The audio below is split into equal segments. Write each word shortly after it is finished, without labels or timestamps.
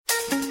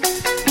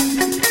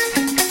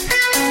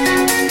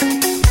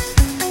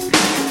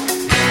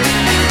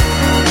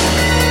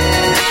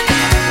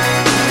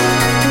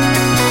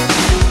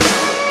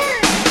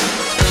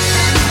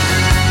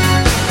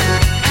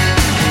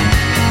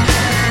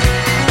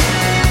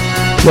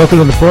Welcome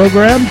to the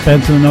program.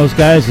 Benson and Those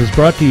Guys is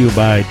brought to you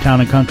by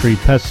Town & Country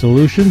Pest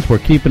Solutions. We're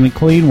keeping it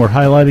clean. We're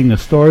highlighting the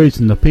stories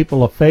and the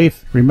people of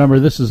faith. Remember,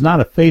 this is not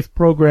a faith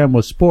program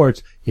with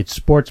sports. It's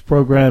sports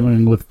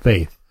programming with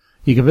faith.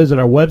 You can visit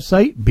our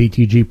website,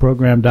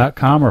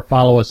 btgprogram.com, or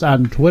follow us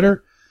on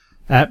Twitter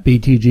at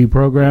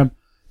btgprogram.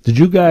 Did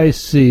you guys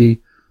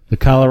see the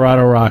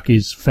Colorado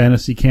Rockies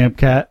fantasy camp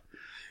cat?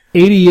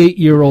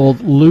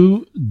 88-year-old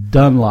Lou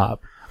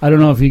Dunlop. I don't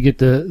know if you get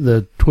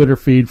the Twitter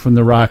feed from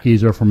the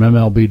Rockies or from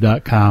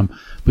MLB.com,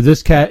 but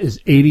this cat is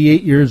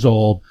 88 years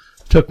old,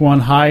 took one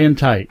high and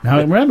tight. Now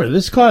remember,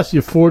 this costs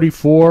you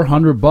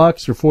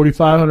 $4,400 or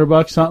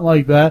 $4,500, something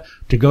like that,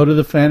 to go to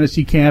the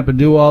fantasy camp and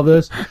do all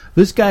this.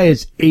 This guy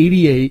is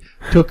 88,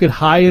 took it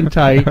high and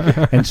tight,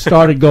 and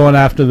started going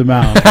after the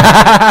mound.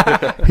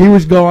 He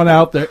was going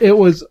out there. It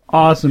was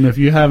awesome. If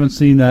you haven't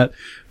seen that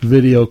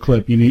video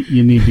clip, you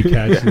need to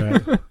catch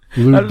that.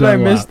 Lou How did I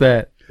miss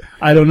that?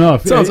 I don't know.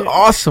 Sounds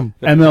awesome.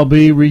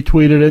 MLB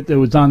retweeted it. It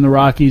was on the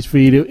Rockies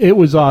feed. It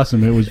was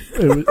awesome. It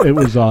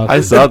was awesome. I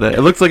saw that.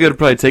 It looks like it would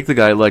probably take the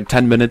guy like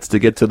 10 minutes to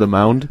get to the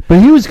mound.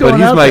 But he was going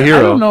he's out my there. hero.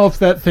 I don't know if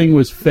that thing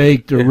was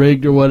faked or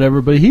rigged or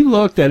whatever, but he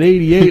looked at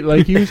 88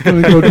 like he was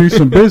going to go do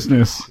some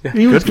business.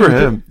 Good for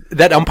him.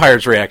 That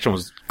umpire's reaction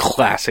was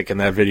classic in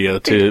that video,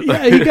 too.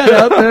 Yeah, he got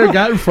out there,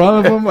 got in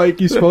front of him like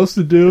he's supposed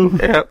to do.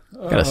 Yeah.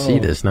 Gotta see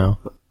this now.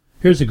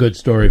 Here's a good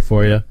story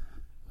for you.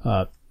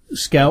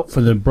 Scout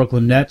for the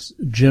Brooklyn Nets,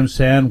 Jim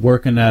Sand,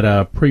 working at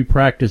a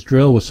pre-practice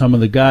drill with some of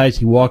the guys.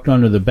 He walked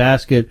under the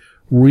basket,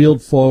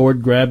 reeled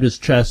forward, grabbed his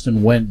chest,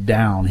 and went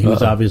down. He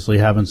was obviously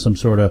having some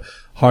sort of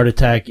heart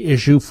attack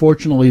issue.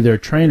 Fortunately, their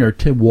trainer,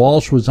 Tim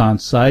Walsh, was on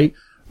site,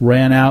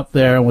 ran out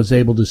there, and was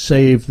able to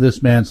save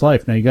this man's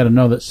life. Now, you got to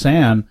know that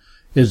Sand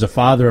is the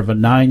father of a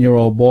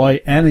 9-year-old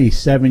boy and a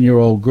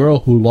 7-year-old girl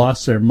who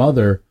lost their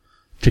mother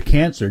to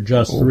cancer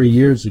just 3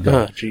 years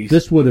ago.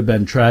 This would have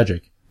been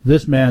tragic.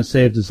 This man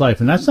saved his life.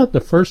 And that's not the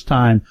first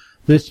time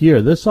this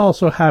year. This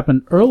also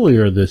happened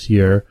earlier this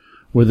year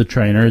with a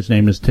trainer. His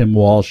name is Tim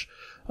Walsh.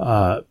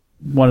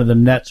 One of the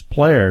Nets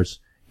players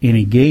in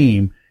a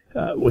game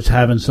was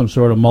having some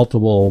sort of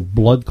multiple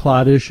blood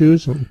clot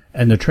issues.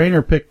 And the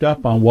trainer picked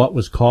up on what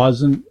was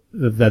causing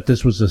that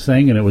this was the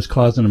thing, and it was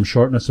causing him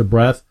shortness of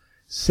breath.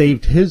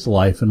 Saved his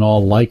life in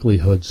all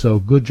likelihood. So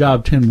good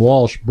job, Tim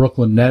Walsh,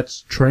 Brooklyn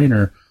Nets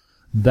trainer.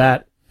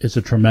 That is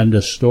a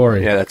tremendous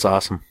story. Yeah, that's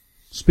awesome.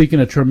 Speaking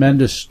of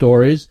tremendous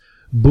stories,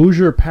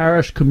 Bossier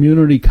Parish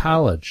Community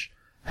College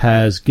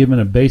has given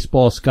a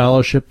baseball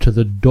scholarship to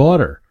the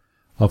daughter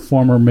of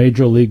former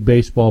Major League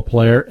Baseball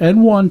player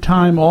and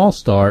one-time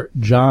All-Star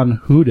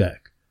John Hudek.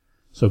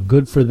 So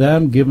good for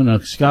them, giving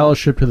a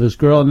scholarship to this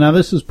girl. Now,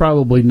 this is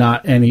probably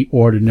not any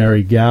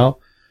ordinary gal.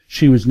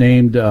 She was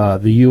named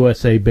the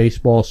USA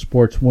Baseball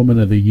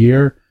Sportswoman of the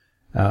Year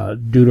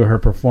due to her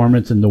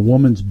performance in the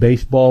Women's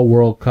Baseball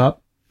World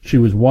Cup. She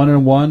was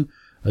 1-1.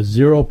 A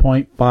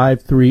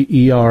 0.53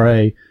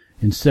 ERA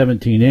in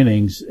 17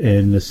 innings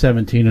in the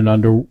 17 and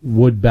under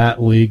Wood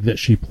Bat League that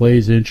she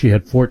plays in. She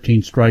had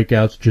 14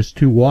 strikeouts, just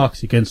 2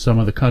 walks against some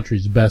of the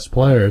country's best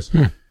players.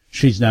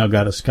 She's now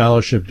got a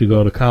scholarship to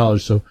go to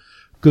college, so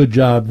good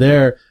job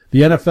there.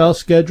 The NFL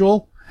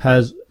schedule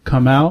has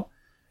come out,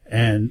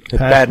 and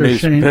bad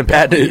news.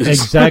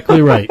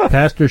 Exactly right.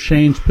 Pastor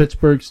Shane's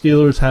Pittsburgh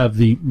Steelers have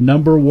the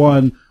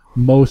 #1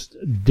 most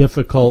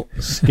difficult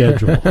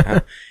schedule.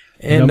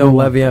 And no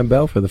Le'Veon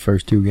Bell for the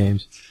first 2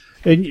 games.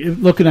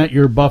 And looking at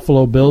your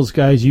Buffalo Bills,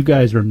 guys, you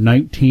guys are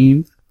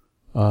 19th.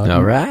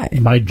 All right.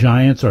 My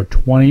Giants are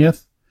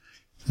 20th.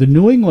 The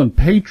New England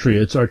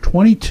Patriots are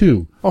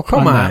 22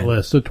 on that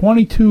list. The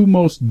 22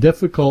 most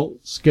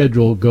difficult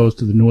schedule goes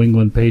to the New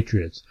England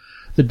Patriots.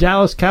 The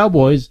Dallas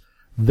Cowboys,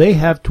 they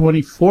have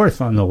 24th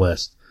on the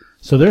list.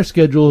 So their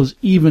schedule is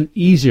even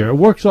easier. It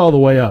works all the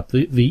way up.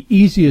 The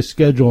easiest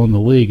schedule in the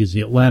league is the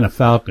Atlanta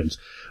Falcons,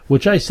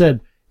 which I said,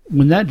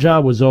 when that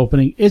job was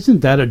opening, isn't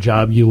that a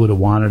job you would have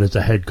wanted as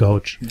a head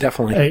coach?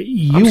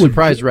 Definitely. I'm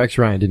surprised Rex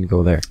Ryan didn't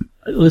go there.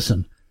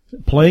 Listen,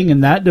 playing in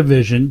that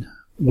division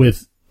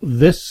with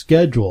this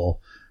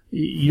schedule,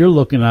 you're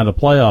looking at a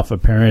playoff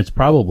appearance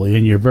probably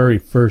in your very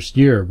first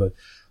year. But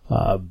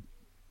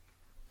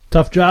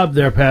tough job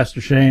there, Pastor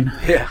Shane.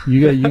 Yeah.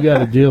 You got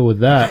to deal with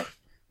that.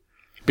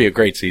 Be a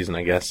great season,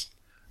 I guess.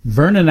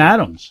 Vernon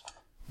Adams.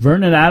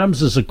 Vernon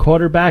Adams is a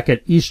quarterback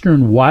at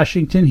Eastern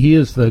Washington. He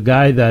is the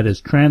guy that is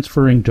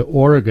transferring to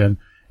Oregon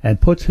and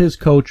puts his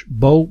coach,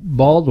 Bo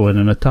Baldwin,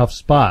 in a tough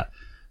spot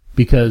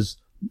because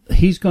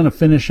he's going to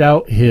finish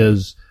out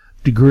his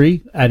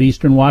degree at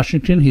Eastern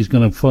Washington. He's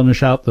going to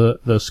finish out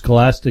the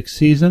scholastic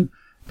season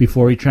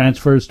before he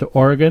transfers to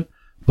Oregon.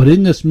 But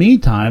in this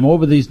meantime,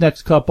 over these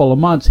next couple of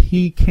months,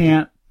 he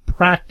can't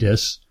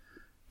practice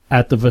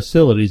at the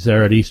facilities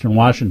there at Eastern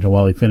Washington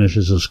while he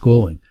finishes his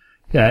schooling.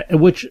 Yeah,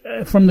 which,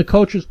 from the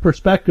coach's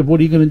perspective, what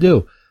are you going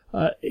to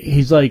do?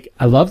 He's like,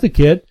 I love the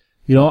kid.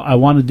 You know, I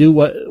want to do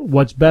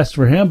what's best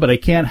for him, but I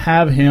can't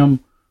have him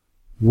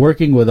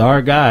working with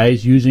our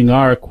guys, using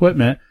our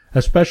equipment,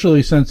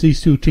 especially since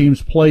these two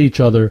teams play each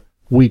other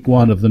week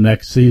 1 of the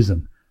next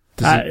season.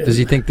 Does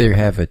he think they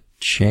have a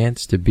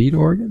chance to beat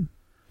Oregon?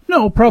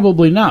 No,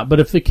 probably not. But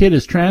if the kid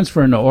is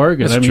transferring to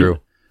Oregon, That's true.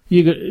 What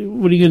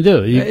are you going to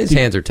do? His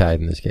hands are tied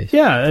in this case.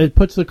 Yeah, it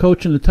puts the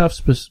coach in a tough,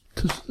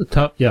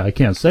 I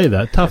can't say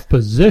that, tough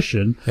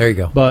position. There you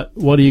go. But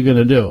what are you going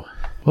to do?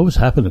 What was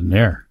happening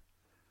there?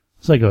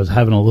 It's like I was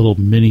having a little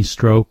mini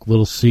stroke,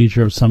 little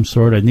seizure of some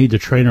sort. I need the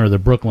trainer of the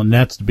Brooklyn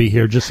Nets to be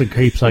here just in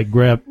case I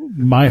grab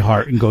my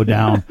heart and go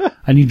down.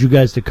 I need you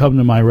guys to come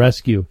to my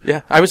rescue.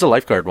 Yeah, I was a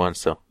lifeguard once,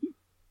 so.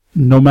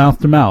 No mouth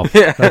to mouth.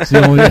 That's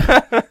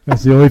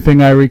the only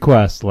thing I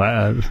request.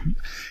 We're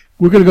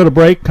going to go to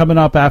break. Coming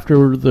up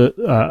after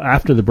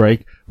the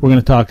break, we're going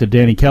to talk to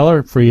Danny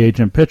Keller, free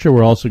agent pitcher.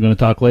 We're also going to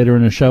talk later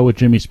in the show with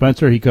Jimmy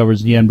Spencer. He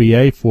covers the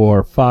NBA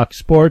for Fox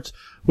Sports.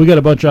 We got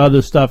a bunch of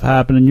other stuff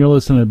happening. You're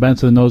listening to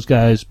Benson and Those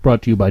Guys,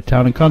 brought to you by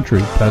Town and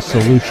Country Pest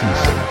Solutions.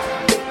 Can't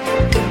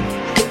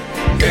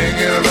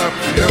get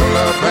enough of your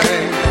love,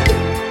 babe.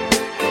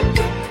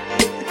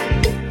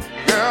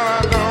 Girl,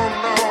 I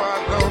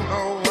don't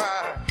know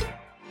why.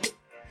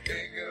 Can't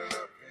get enough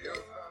of your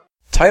love.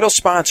 Title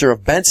sponsor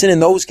of Benson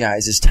and Those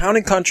Guys is Town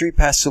and Country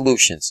Pest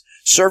Solutions.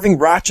 Serving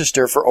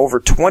Rochester for over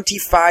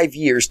 25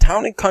 years,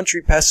 Town and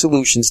Country Pest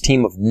Solutions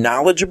team of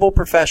knowledgeable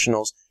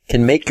professionals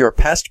can make your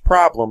pest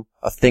problem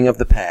a thing of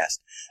the past.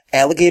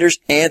 Alligators,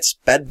 ants,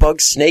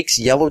 bedbugs, snakes,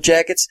 yellow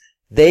jackets,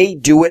 they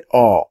do it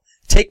all.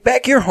 Take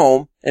back your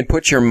home and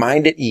put your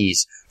mind at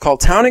ease. Call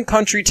Town and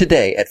Country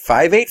today at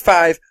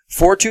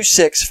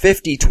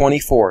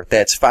 585-426-5024.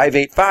 That's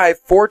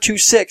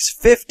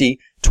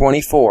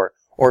 585-426-5024.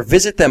 Or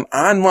visit them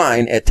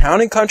online at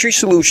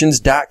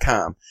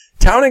townandcountrysolutions.com.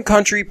 Town and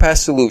Country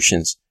Pest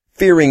Solutions.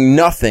 Fearing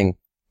nothing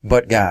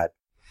but God.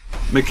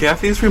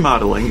 McAfee's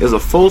Remodeling is a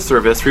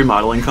full-service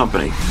remodeling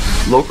company,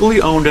 locally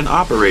owned and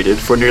operated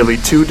for nearly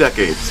 2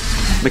 decades.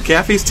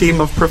 McAfee's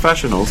team of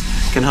professionals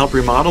can help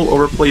remodel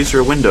or replace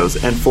your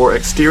windows, and for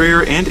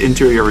exterior and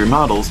interior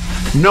remodels,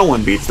 no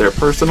one beats their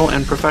personal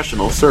and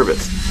professional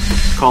service.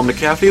 Call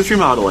McAfee's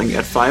Remodeling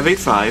at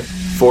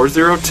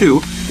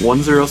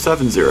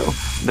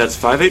 585-402-1070. That's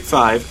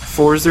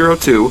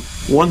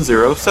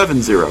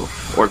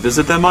 585-402-1070. Or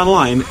visit them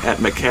online at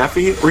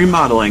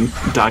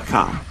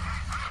mcafeeremodeling.com.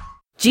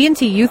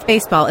 G&T Youth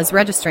Baseball is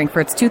registering for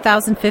its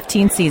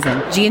 2015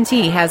 season.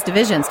 G&T has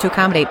divisions to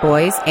accommodate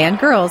boys and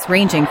girls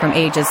ranging from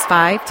ages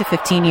 5 to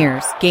 15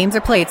 years. Games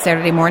are played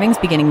Saturday mornings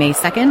beginning May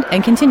 2nd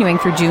and continuing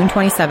through June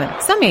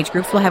 27th. Some age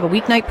groups will have a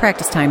weeknight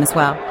practice time as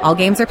well. All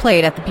games are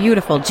played at the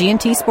beautiful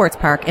G&T Sports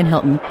Park in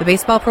Hilton. The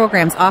baseball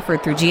programs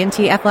offered through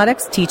G&T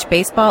Athletics teach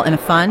baseball in a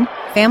fun,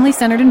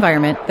 family-centered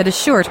environment that is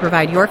sure to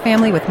provide your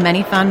family with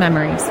many fond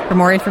memories. For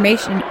more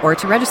information or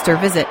to register,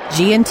 visit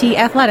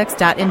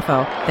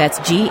gntathletics.info. That's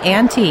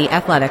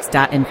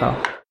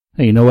gntathletics.info.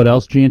 Hey, you know what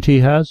else G&T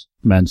has?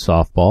 Men's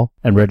softball.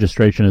 And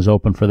registration is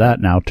open for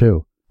that now,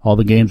 too. All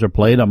the games are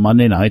played on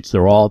Monday nights.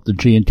 They're all at the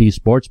G&T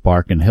Sports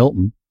Park in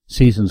Hilton.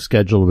 Season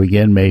scheduled to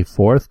begin May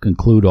 4th,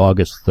 conclude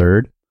August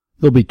 3rd.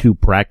 There'll be 2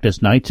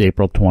 practice nights,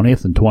 April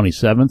 20th and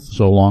 27th,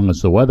 so long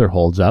as the weather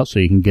holds out so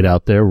you can get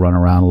out there, run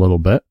around a little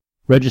bit.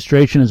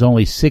 Registration is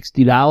only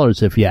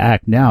 $60 if you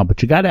act now,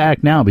 but you got to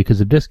act now because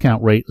the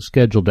discount rate is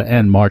scheduled to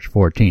end March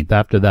 14th.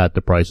 After that,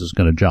 the price is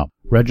going to jump.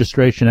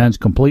 Registration ends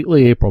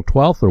completely April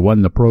 12th or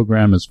when the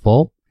program is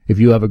full. If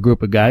you have a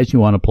group of guys you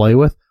want to play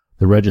with,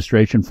 the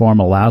registration form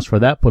allows for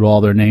that. Put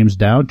all their names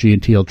down.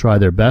 G&T will try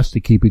their best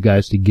to keep you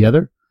guys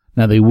together.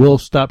 Now, they will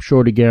stop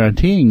short of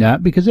guaranteeing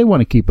that because they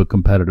want to keep a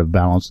competitive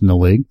balance in the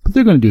league, but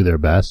they're going to do their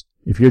best.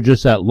 If you're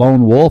just that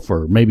lone wolf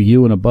or maybe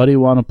you and a buddy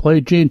want to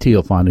play, G&T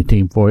will find a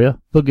team for you.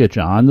 They'll get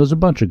you on. There's a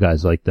bunch of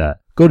guys like that.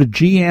 Go to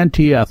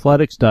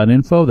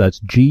gntathletics.info. That's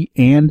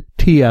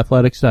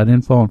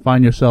gntathletics.info and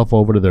find yourself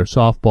over to their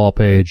softball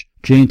page.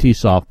 G&T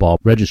Softball.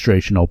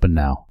 Registration open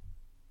now.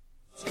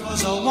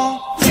 Cause I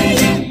want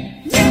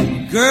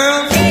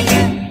girl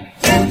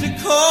to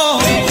call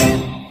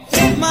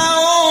my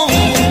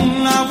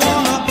own. I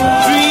want a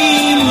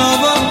dream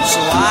lover so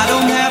I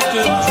don't have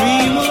to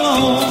dream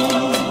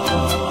alone.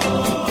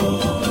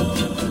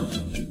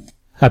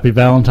 Happy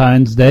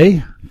Valentine's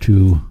Day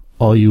to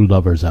all you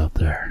lovers out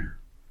there.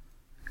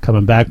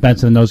 Coming back,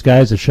 Benson and Those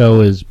Guys. The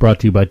show is brought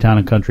to you by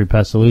Town & Country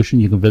Pest Solution.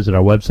 You can visit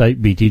our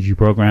website,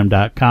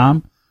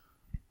 btgprogram.com,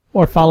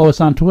 or follow us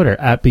on Twitter,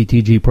 at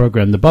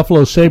btgprogram. The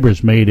Buffalo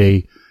Sabres made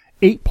a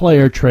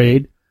 8-player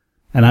trade,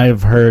 and I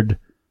have heard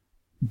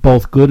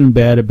both good and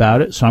bad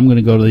about it, so I'm going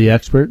to go to the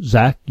expert.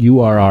 Zach, you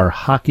are our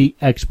hockey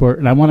expert,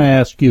 and I want to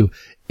ask you,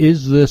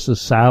 is this a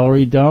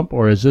salary dump,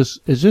 or is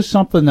this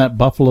something that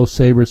Buffalo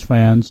Sabres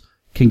fans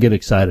can get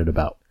excited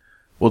about?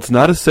 Well, it's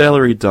not a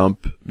salary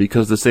dump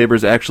because the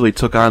Sabres actually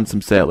took on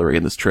some salary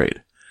in this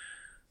trade.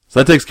 So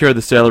that takes care of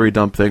the salary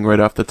dump thing right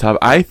off the top.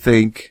 I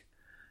think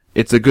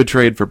it's a good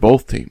trade for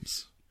both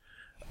teams.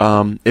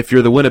 If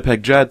you're the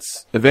Winnipeg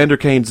Jets, Evander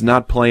Kane's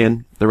not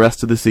playing the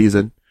rest of the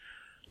season.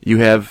 You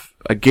have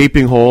a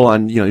gaping hole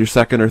on, your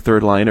second or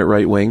third line at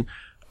right wing.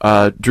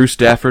 Drew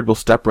Stafford will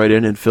step right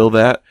in and fill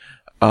that.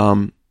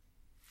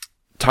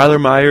 Tyler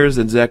Myers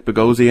and Zach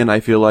Bogosian,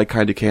 I feel like,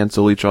 kind of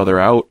cancel each other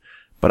out.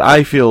 But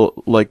I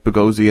feel like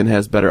Bogosian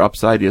has better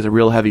upside. He has a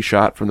real heavy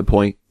shot from the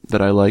point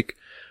that I like.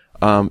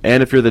 And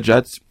if you're the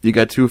Jets, you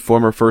got 2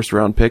 former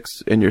first-round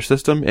picks in your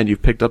system, and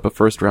you've picked up a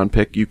first-round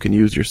pick you can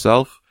use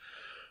yourself.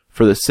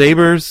 For the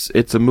Sabres,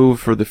 it's a move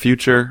for the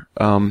future.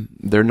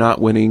 They're not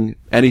winning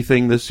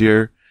anything this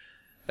year,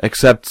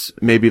 except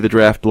maybe the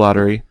draft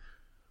lottery.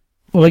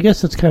 Well, I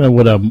guess that's kind of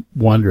what I'm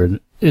wondering.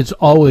 It's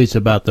always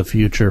about the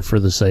future for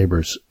the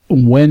Sabres.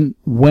 When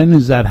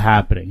is that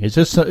happening? Is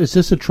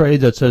this a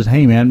trade that says,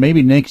 hey man,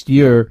 maybe next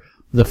year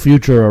the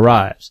future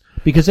arrives?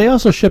 Because they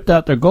also shipped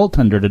out their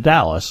goaltender to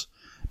Dallas,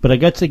 but I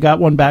guess they got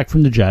one back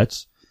from the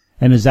Jets.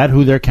 And is that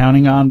who they're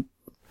counting on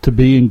to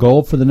be in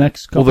goal for the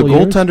next couple of years?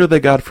 Well, the goaltender they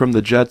got from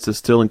the Jets is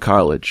still in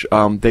college.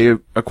 They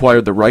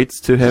acquired the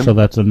rights to him. So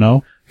that's a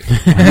no?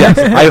 Yes,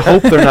 I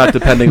hope they're not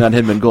depending on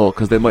him in goal,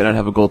 because they might not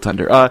have a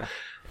goaltender.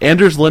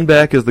 Anders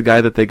Lindback is the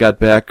guy that they got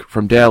back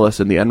from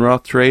Dallas in the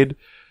Enroth trade.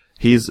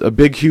 He's a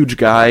big, huge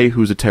guy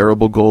who's a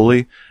terrible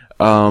goalie.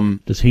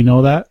 Does he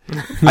know that?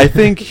 I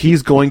think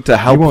he's going to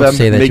help won't them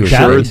say that make to a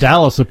sure. face.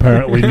 Dallas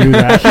apparently knew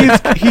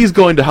that. He's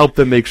going to help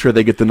them make sure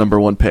they get the number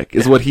 1 pick,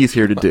 is what he's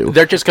here to do.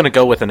 They're just going to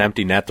go with an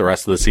empty net the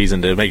rest of the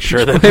season to make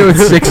sure that Play with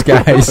 6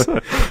 guys.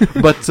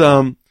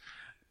 But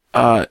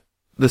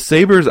the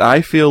Sabres,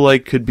 I feel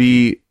like, could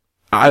be.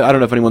 I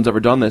don't know if anyone's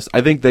ever done this.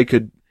 I think they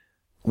could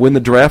win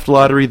the draft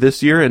lottery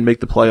this year and make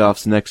the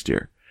playoffs next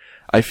year.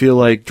 I feel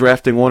like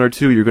drafting 1 or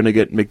 2, you're going to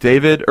get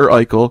McDavid or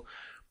Eichel,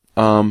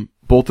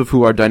 both of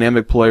who are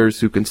dynamic players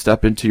who can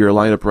step into your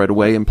lineup right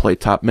away and play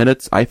top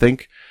minutes, I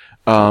think.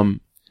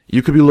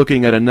 You could be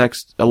looking at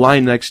a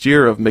line next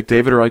year of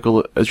McDavid or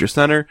Eichel as your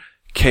center,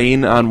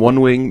 Kane on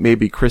one wing,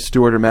 maybe Chris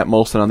Stewart or Matt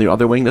Molson on the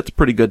other wing. That's a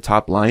pretty good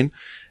top line.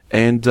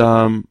 And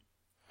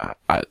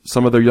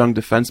some of their young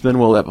defensemen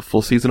will have a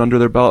full season under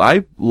their belt.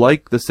 I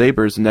like the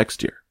Sabres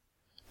next year.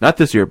 Not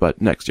this year,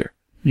 but next year.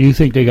 You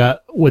think they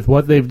got, with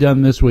what they've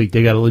done this week,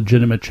 they got a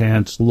legitimate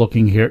chance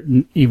looking here,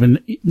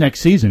 even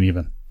next season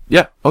even?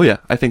 Yeah. Oh, yeah.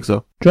 I think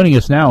so. Joining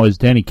us now is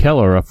Danny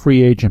Keller, a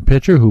free agent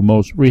pitcher who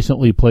most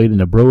recently played in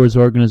the Brewers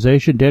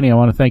organization. Danny, I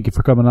want to thank you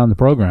for coming on the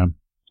program.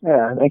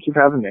 Yeah, thank you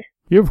for having me.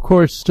 You're, of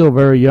course, still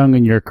very young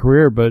in your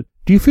career, but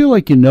do you feel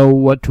like you know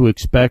what to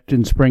expect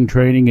in spring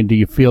training, and do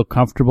you feel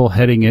comfortable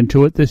heading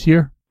into it this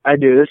year? I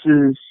do. This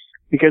is,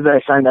 because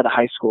I signed out of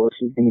high school,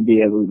 this is going to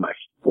be, I believe, my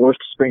 4th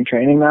spring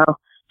training now.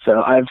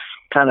 So I've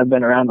kind of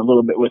been around a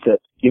little bit with it.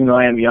 Even though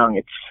I am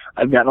young,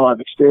 I've gotten a lot of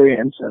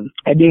experience, and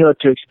I do know what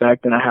to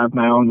expect, and I have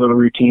my own little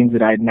routines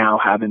that I now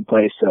have in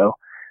place, so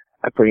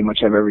I pretty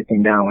much have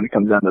everything down when it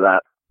comes down to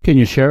that. Can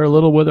you share a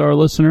little with our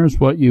listeners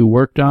what you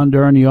worked on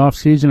during the off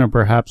season, and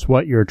perhaps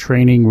what your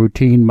training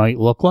routine might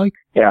look like?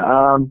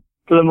 Yeah,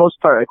 for the most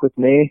part, like with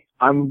me,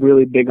 I'm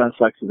really big on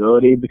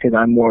flexibility because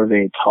I'm more of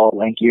a tall,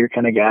 lankier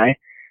kind of guy.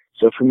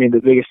 So for me, the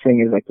biggest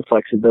thing is like the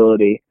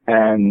flexibility,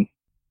 and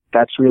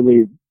that's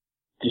really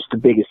just the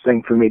biggest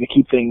thing for me, to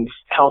keep things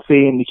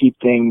healthy and to keep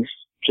things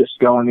just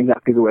going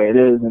exactly the way it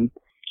is, and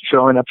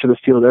showing up to the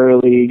field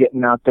early,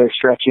 getting out there,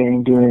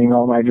 stretching, doing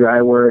all my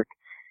dry work,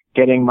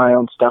 getting my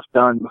own stuff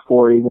done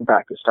before even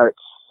practice starts.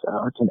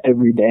 So it's an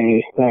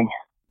everyday thing.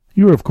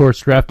 You were, of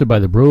course, drafted by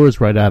the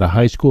Brewers right out of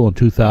high school in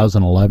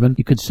 2011.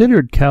 You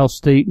considered Cal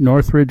State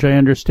Northridge, I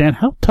understand.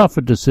 How tough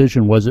a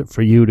decision was it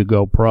for you to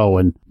go pro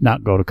and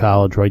not go to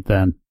college right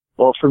then?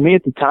 Well, for me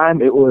at the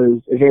time, it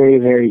was a very,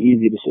 very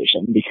easy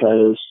decision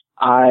because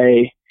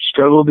I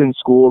struggled in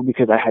school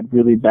because I had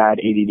really bad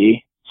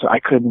ADD. So I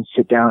couldn't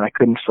sit down. I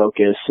couldn't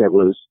focus. It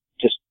was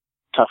just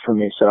tough for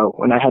me. So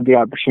when I had the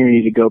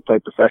opportunity to go play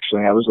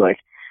professionally, I was like,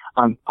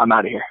 I'm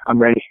out of here. I'm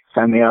ready.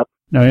 Sign me up.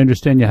 Now, I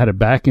understand you had a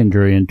back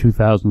injury in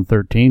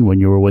 2013 when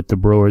you were with the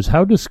Brewers.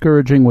 How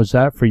discouraging was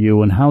that for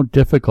you, and how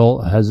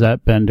difficult has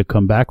that been to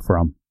come back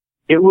from?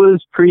 It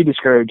was pretty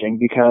discouraging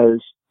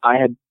because I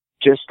had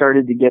just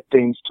started to get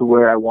things to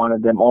where I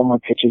wanted them. All my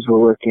pitches were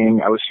working.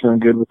 I was feeling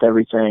good with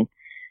everything.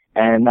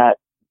 And that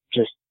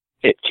just,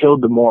 it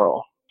killed the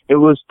moral. It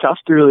was tough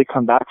to really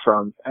come back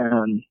from.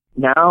 And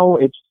now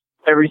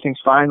everything's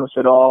fine with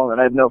it all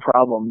and I have no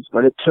problems,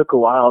 but it took a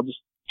while just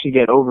to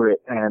get over it.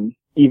 And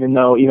even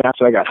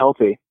after I got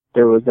healthy,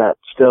 there was that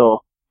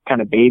still kind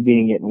of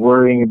babying it and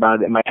worrying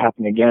about it might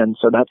happen again.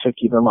 So that took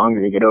even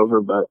longer to get over,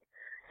 but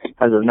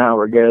as of now,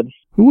 we're good.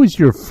 Who was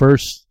your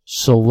first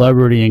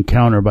celebrity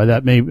encounter? By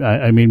that,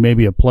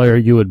 maybe a player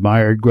you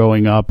admired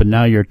growing up and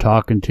now you're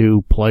talking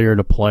to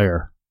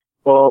player.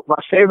 Well,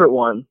 my favorite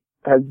one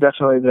has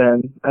definitely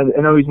been,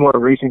 I know he's more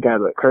of a recent guy,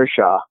 but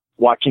Kershaw,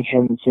 watching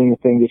him and seeing the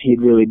things that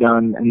he'd really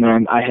done. And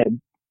then I had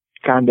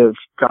kind of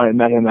gone and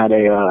met him at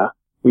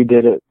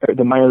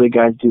the minor league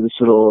guys do this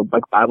little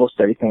like Bible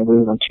study thing. It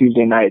was on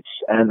Tuesday nights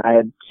and I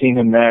had seen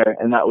him there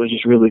and that was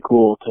just really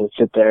cool to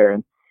sit there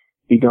and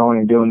be going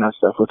and doing that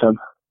stuff with him.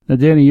 Now,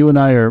 Danny, you and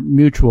I are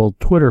mutual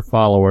Twitter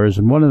followers,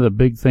 and one of the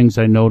big things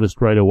I noticed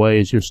right away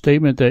is your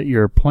statement that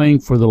you're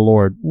playing for the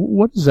Lord.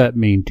 What does that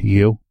mean to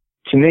you?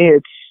 To me,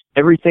 it's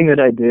everything that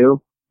I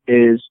do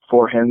is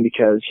for him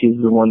because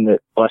he's the one that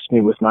blessed me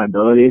with my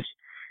abilities.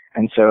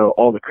 And so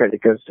all the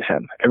credit goes to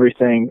him.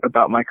 Everything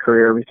about my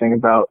career, everything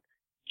about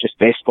just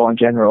baseball in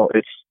general,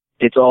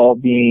 it's all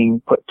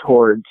being put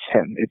towards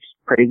him. It's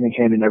praising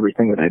him in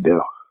everything that I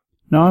do.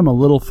 Now, I'm a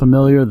little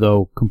familiar,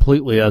 though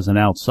completely as an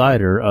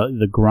outsider,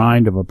 the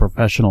grind of a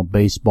professional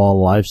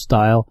baseball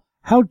lifestyle.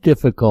 How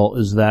difficult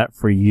is that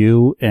for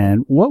you,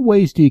 and what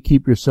ways do you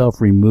keep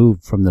yourself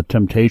removed from the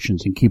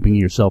temptations and keeping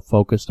yourself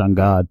focused on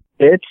God?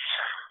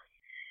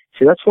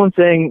 See, that's one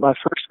thing my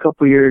first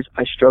couple years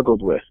I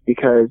struggled with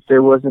because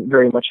there wasn't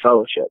very much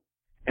fellowship.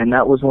 And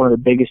that was one of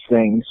the biggest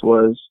things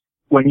was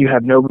when you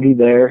have nobody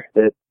there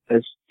that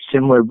has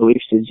similar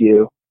beliefs as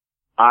you.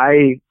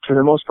 For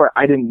the most part,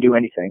 I didn't do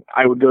anything.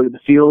 I would go to the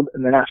field,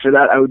 and then after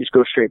that, I would just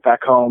go straight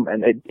back home.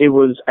 And I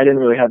didn't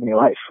really have any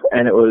life.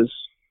 And it was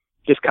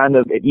just kind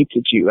of, it eats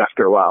at you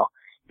after a while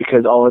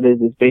because all it is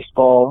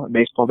baseball,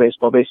 baseball,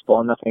 baseball, baseball,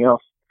 and nothing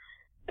else.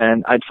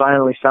 And I'd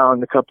finally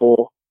found a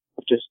couple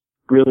of just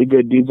really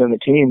good dudes on the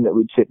team that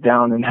we'd sit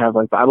down and have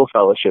like Bible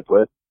fellowship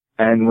with.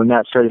 And when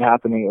that started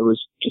happening,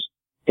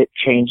 it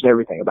changed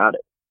everything about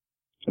it.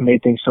 It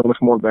made things so much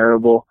more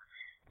bearable,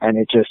 and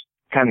it just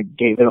kind of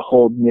gave it a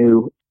whole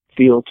new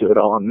feel to it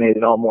all and made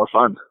it all more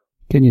fun.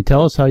 Can you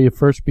tell us how you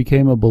first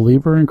became a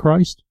believer in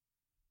Christ?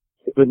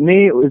 With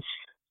me,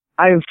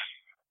 I've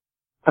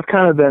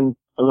kind of been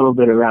a little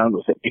bit around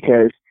with it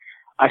because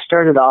I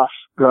started off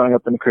growing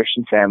up in a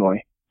Christian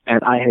family,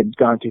 and I had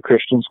gone to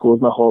Christian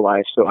schools my whole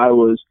life, so I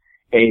was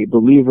a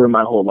believer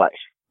my whole life.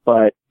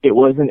 But it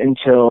wasn't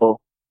until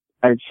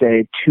I'd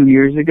say 2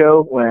 years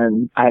ago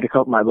when I had a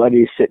couple of my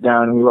buddies sit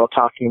down and we were all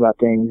talking about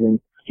things, and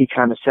he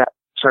kind of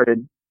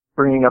started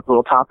bringing up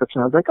little topics,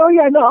 and I was like, oh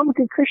yeah, no, I'm a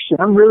good Christian.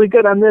 I'm really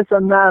good on this,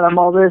 I'm that, I'm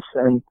all this.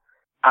 And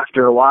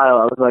after a while,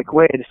 I was like,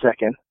 wait a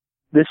second,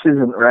 this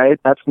isn't right.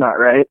 That's not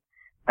right.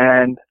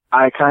 And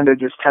I kind of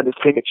just had to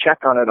take a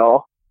check on it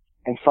all.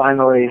 And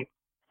finally,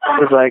 I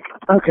was like,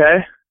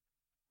 okay,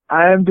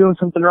 I am doing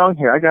something wrong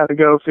here. I got to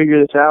go figure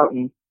this out,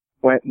 and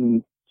went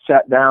and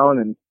sat down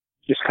and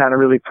just kind of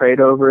really prayed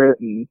over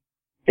it. And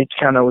it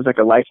kind of was like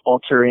a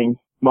life-altering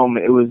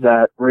moment. It was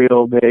that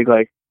real big,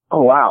 like,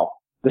 oh wow,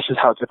 this is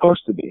how it's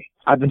supposed to be.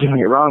 I've been doing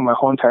it wrong my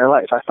whole entire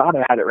life. I thought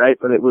I had it right,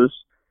 but it was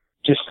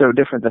just so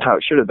different than how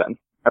it should have been.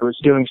 I was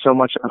doing so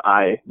much on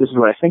this is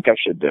what I think I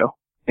should do,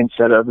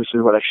 instead of this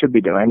is what I should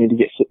be doing. I need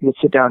to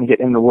sit down and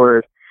get in the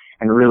Word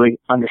and really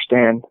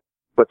understand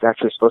what's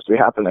actually supposed to be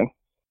happening.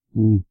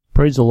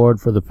 Praise the Lord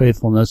for the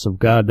faithfulness of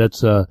God.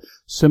 That's a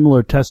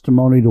similar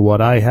testimony to what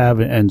I have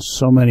and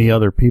so many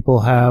other people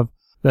have.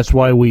 That's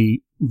why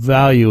we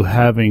value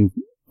having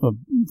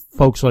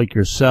folks like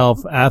yourself,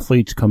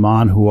 athletes come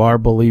on who are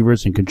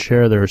believers and can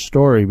share their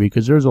story,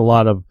 because there's a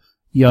lot of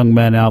young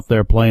men out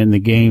there playing the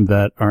game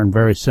that are in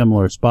very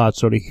similar spots.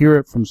 So to hear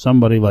it from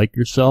somebody like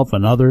yourself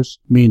and others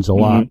means a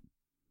lot.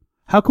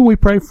 How can we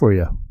pray for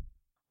you?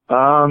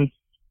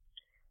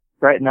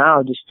 Right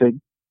now, just to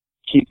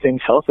keep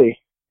things healthy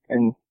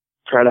and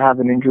try to have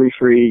an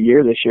injury-free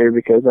year this year,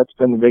 because that's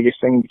been the biggest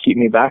thing to keep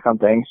me back on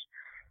things.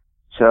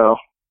 So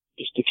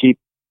just to keep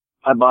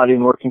my body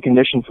in working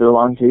condition for the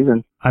long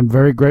season. I'm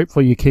very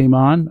grateful you came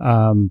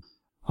on.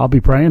 I'll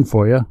be praying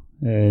for you.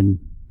 And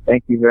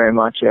thank you very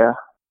much, yeah.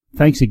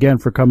 Thanks again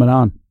for coming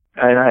on.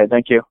 All right,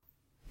 thank you.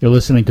 You're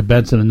listening to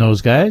Benson and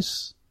Those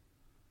Guys.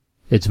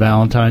 It's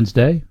Valentine's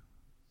Day.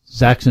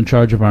 Zach's in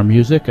charge of our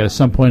music. At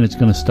some point it's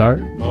going to start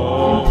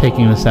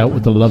taking us out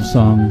with the love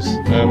songs.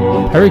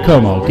 Perry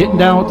Como, Getting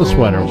Down with the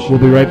Sweater. We'll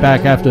be right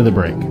back after the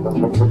break.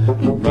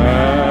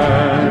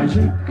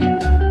 Magic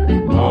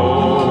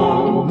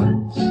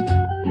moments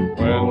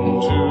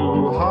when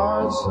two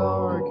hearts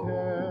are cared.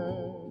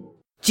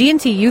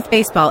 G&T Youth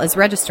Baseball is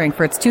registering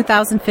for its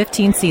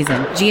 2015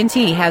 season.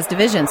 G&T has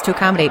divisions to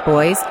accommodate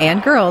boys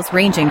and girls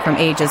ranging from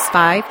ages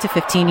 5 to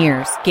 15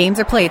 years. Games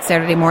are played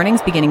Saturday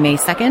mornings beginning May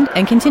 2nd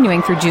and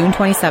continuing through June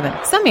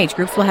 27th. Some age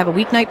groups will have a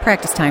weeknight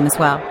practice time as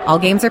well. All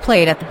games are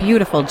played at the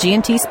beautiful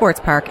G&T Sports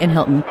Park in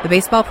Hilton. The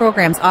baseball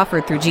programs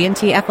offered through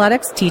G&T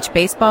Athletics teach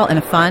baseball in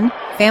a fun,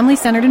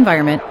 family-centered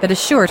environment that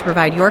is sure to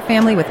provide your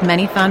family with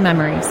many fond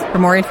memories. For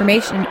more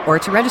information or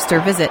to register,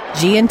 visit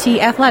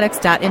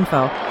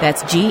gntathletics.info.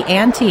 That's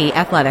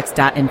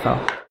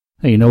gntathletics.info.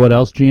 Hey, you know what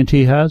else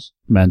G&T has?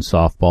 Men's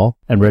softball.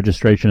 And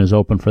registration is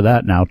open for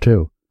that now,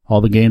 too. All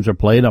the games are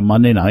played on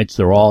Monday nights.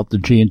 They're all at the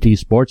G&T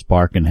Sports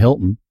Park in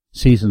Hilton.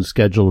 Season's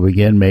scheduled to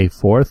begin May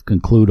 4th,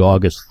 conclude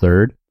August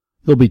 3rd.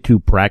 There'll be 2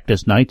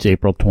 practice nights,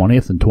 April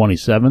 20th and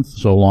 27th,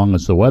 so long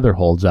as the weather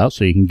holds out,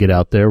 so you can get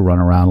out there, run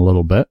around a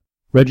little bit.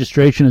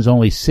 Registration is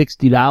only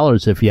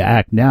 $60 if you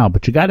act now,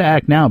 but you got to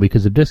act now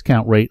because the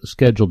discount rate is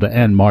scheduled to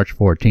end March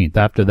 14th.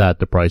 After that,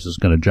 the price is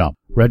going to jump.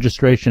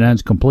 Registration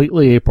ends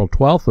completely April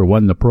 12th or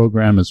when the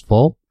program is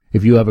full.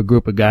 If you have a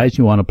group of guys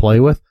you want to play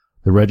with,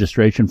 the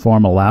registration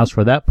form allows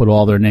for that. Put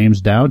all their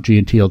names down.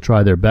 G&T will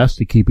try their best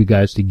to keep you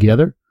guys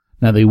together.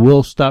 Now, they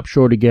will stop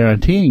short of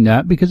guaranteeing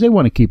that because they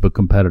want to keep a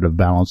competitive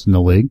balance in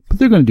the league, but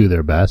they're going to do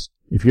their best.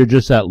 If you're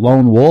just that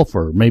lone wolf,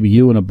 or maybe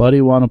you and a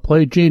buddy want to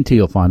play, G&T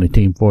will find a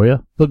team for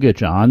you. They'll get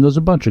you on. There's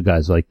a bunch of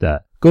guys like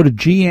that. Go to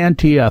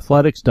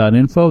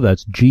gandtathletics.info.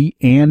 That's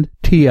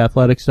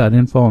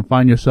gandtathletics.info and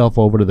find yourself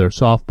over to their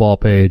softball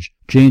page,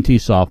 G&T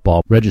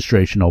Softball.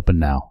 Registration open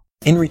now.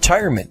 In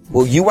retirement,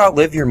 will you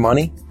outlive your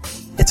money?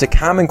 It's a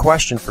common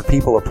question for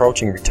people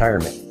approaching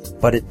retirement,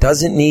 but it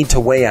doesn't need to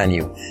weigh on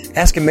you.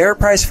 Ask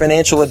Ameriprise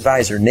financial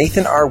advisor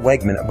Nathan R.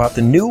 Wegman about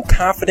the new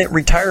Confident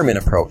Retirement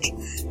approach.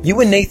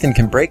 You and Nathan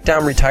can break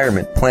down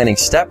retirement planning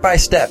step by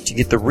step to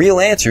get the real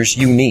answers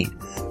you need.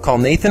 Call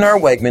Nathan R.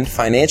 Wegman,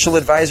 financial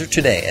advisor,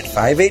 today at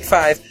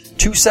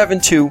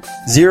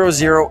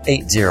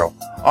 585-272-0080.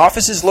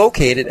 Office is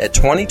located at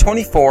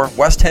 2024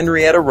 West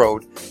Henrietta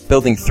Road,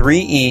 Building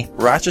 3E,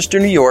 Rochester,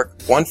 New York,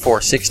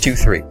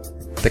 14623.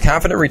 The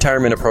Confident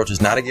Retirement approach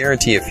is not a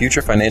guarantee of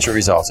future financial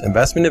results.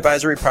 Investment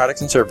advisory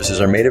products and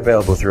services are made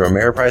available through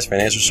Ameriprise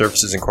Financial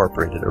Services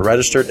Incorporated, a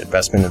registered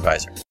investment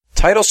advisor.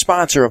 Title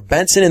sponsor of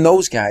Benson and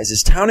Those Guys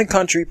is Town &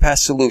 Country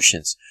Pest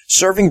Solutions.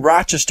 Serving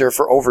Rochester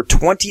for over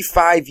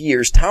 25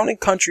 years, Town &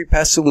 Country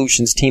Pest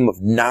Solutions team of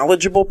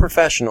knowledgeable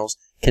professionals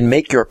can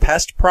make your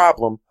pest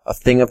problem a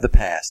thing of the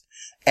past.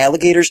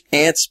 Alligators,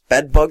 ants,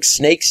 bedbugs,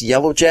 snakes,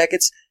 yellow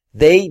jackets,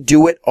 they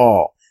do it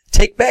all.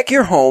 Take back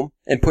your home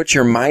and put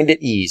your mind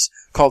at ease.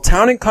 Call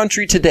Town &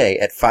 Country today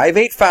at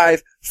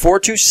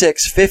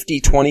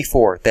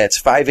 585-426-5024.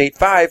 That's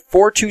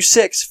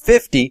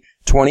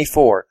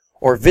 585-426-5024.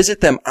 Or visit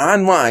them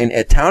online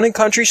at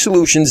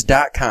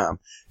townandcountrysolutions.com.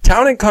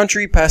 Town &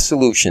 Country Pest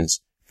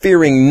Solutions,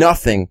 fearing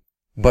nothing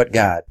but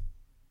God.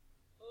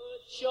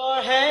 Put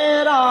your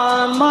head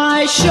on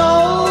my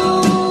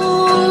shoulder,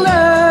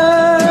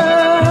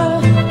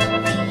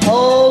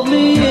 hold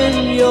me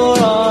in your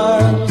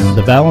arms.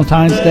 The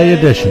Valentine's Day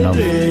edition of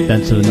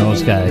Benson and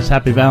Those Guys.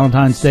 Happy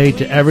Valentine's Day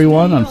to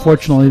everyone.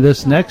 Unfortunately,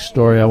 this next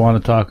story I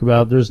want to talk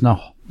about, there's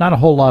not a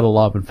whole lot of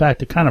love. In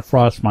fact, it kind of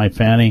frosts my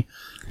fanny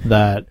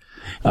that...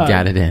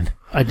 got it in.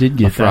 I did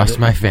get frost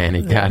my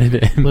fanny. Got it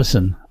in.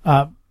 Listen,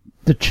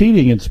 the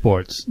cheating in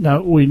sports.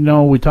 Now,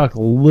 we talked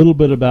a little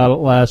bit about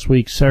it last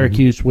week.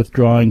 Syracuse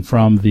withdrawing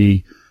from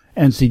the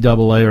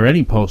NCAA or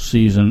any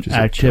postseason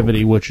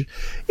activity, which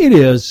it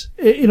is,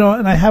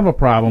 and I have a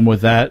problem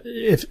with that.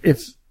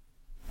 If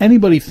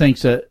anybody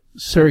thinks that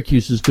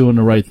Syracuse is doing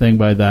the right thing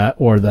by that,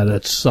 or that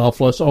it's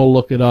selfless, oh,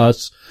 look at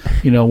us,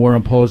 we're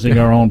imposing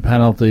our own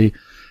penalty.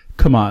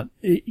 Come on,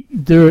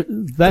 they're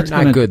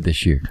not good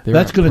this year.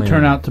 That's going to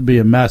turn out to be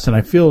a mess, and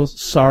I feel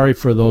sorry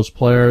for those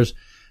players.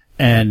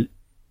 And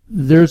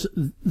there's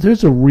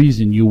a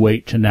reason you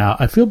wait to now.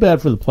 I feel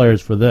bad for the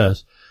players for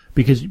this,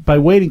 because by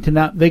waiting to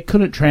now, they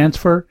couldn't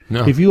transfer.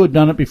 No. If you had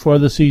done it before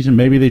the season,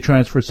 maybe they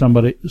transfer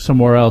somebody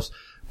somewhere else.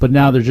 But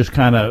now they're just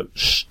kind of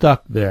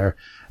stuck there.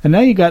 And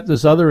now you got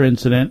this other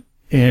incident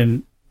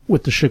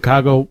with the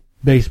Chicago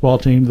baseball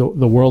team,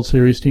 the World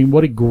Series team.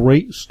 What a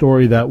great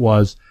story that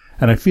was.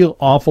 And I feel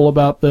awful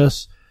about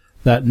this,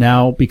 that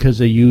now because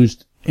they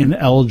used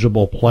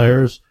ineligible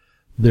players,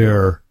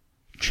 their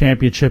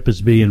championship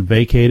is being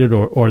vacated,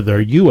 or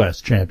their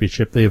U.S.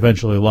 championship. They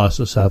eventually lost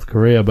to South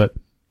Korea, but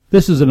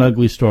this is an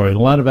ugly story. And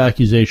a lot of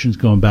accusations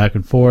going back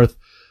and forth.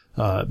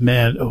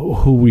 Man,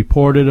 who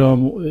reported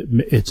them?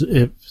 It's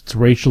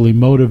racially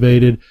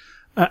motivated.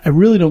 I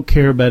really don't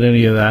care about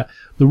any of that.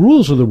 The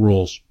rules are the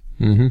rules.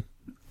 Mm-hmm.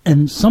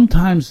 And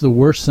sometimes the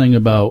worst thing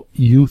about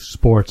youth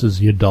sports is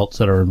the adults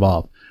that are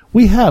involved.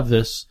 We have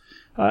this,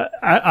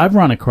 I've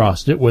run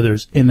across it where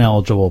there's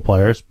ineligible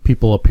players.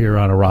 People appear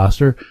on a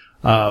roster.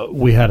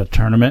 We had a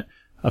tournament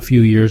a few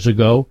years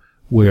ago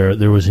where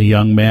there was a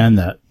young man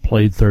that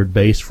played third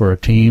base for a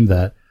team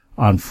that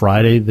on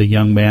Friday, the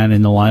young man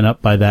in the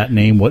lineup by that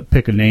name,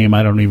 pick a name,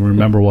 I don't even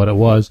remember what it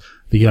was.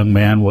 The young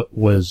man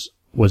was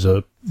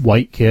a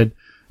white kid.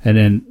 And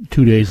then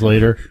 2 days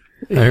later,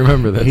 I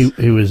remember this.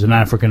 He was an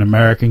African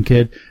American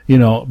kid,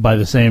 by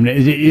the same name.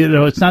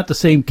 It's not the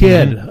same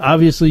kid. Mm-hmm.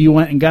 Obviously, you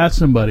went and got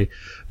somebody.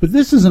 But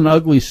this is an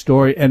ugly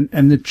story, and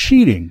the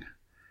cheating.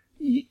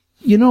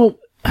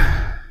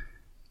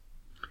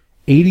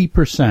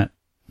 80%.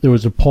 There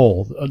was a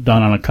poll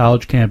done on a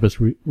college campus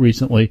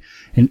recently,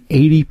 and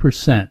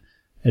 80%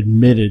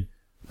 admitted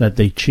that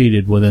they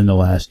cheated within the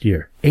last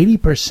year.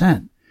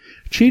 80%.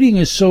 Cheating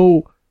is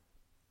so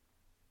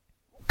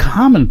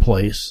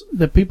commonplace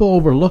that people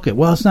overlook it.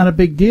 Well, it's not a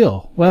big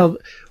deal. Well,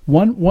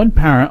 one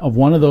parent of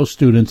one of those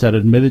students that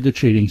admitted to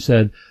cheating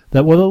said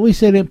that, well, at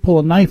least they didn't pull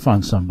a knife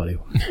on somebody.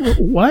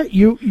 What?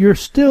 You're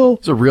still...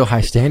 It's a real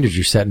high standard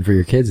you're setting for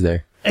your kids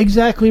there.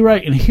 Exactly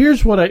right. And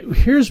here's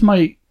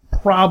my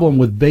problem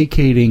with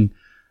vacating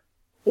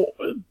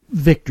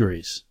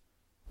victories.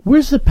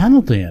 Where's the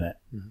penalty in it?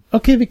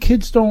 Okay, the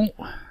kids don't...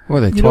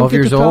 Well, they're 12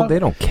 years old. They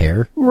don't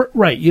care.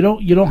 Right. You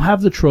don't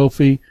have the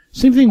trophy.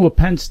 Same thing with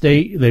Penn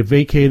State. They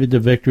vacated the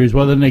victories.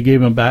 Well, then they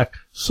gave them back.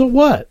 So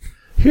what?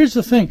 Here's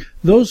the thing.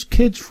 Those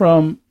kids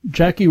from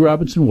Jackie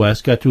Robinson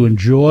West got to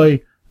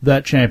enjoy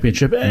that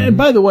championship. Mm-hmm. And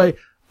by the way,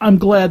 I'm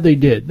glad they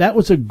did. That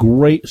was a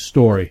great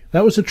story.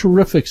 That was a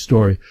terrific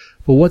story.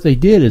 But what they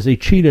did is they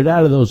cheated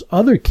out of those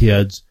other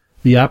kids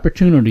the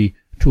opportunity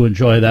to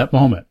enjoy that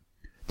moment.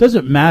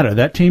 Doesn't matter.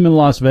 That team in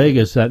Las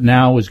Vegas that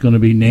now is going to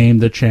be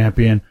named the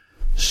champion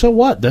So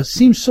what? That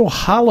seems so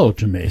hollow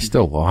to me. They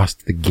still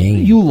lost the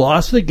game. You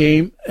lost the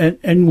game,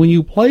 and when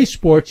you play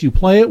sports, you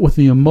play it with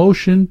the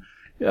emotion.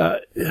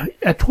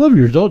 At 12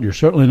 years old, you're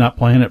certainly not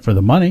playing it for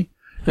the money.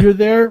 You're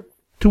there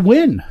to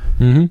win.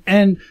 Mm-hmm.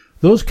 And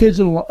those kids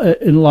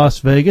in Las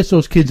Vegas,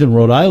 those kids in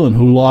Rhode Island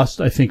who lost,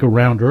 I think, a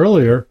round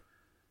earlier,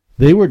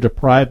 they were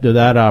deprived of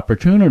that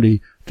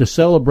opportunity to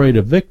celebrate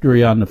a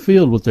victory on the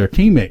field with their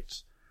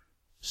teammates.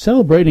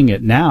 Celebrating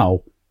it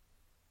now,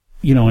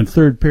 in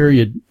third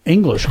period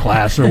English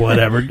class or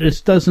whatever,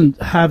 this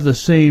doesn't have the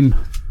same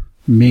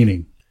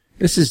meaning.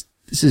 This is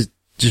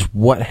just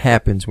what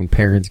happens when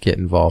parents get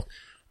involved.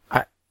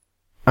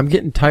 I'm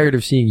getting tired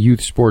of seeing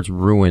youth sports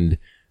ruined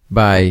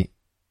by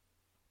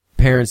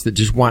parents that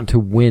just want to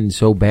win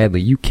so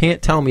badly. You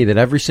can't tell me that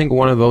every single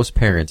one of those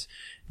parents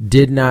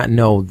did not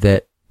know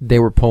that they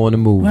were pulling a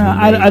move. Well,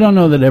 I don't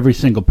know that every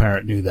single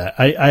parent knew that.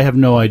 I have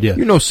no idea.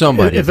 You know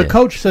somebody. If a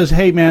coach says,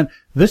 "Hey, man,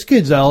 this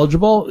kid's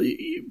eligible,"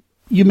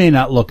 you may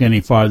not look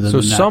any farther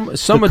than that.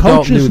 Some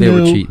adult knew they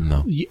were cheating,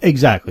 though.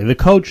 Exactly. The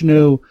coach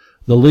knew,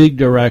 the league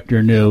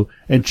director knew,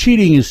 and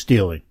cheating is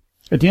stealing.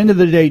 At the end of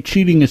the day,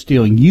 cheating is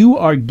stealing. You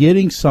are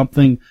getting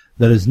something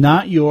that is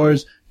not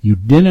yours. You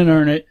didn't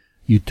earn it.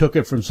 You took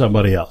it from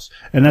somebody else.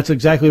 And that's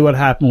exactly what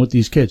happened with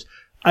these kids.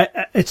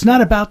 It's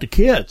not about the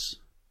kids.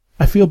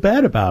 I feel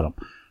bad about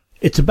them.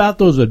 It's about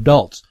those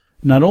adults.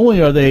 Not only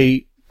are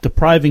they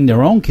depriving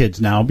their own kids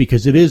now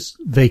because it is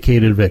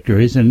vacated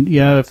victories, and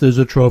yeah, if there's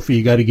a trophy,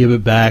 you got to give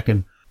it back,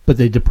 but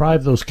they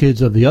deprive those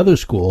kids of the other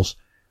schools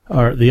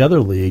or the other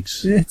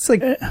leagues. It's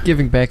like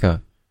giving back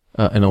an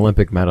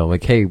Olympic medal.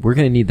 Like, hey, we're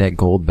going to need that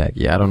gold back.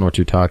 Yeah, I don't know what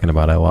you're talking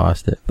about. I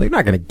lost it. They're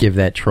not going to give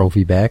that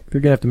trophy back. They're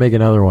going to have to make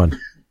another one.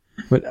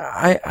 But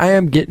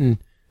I'm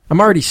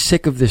already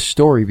sick of this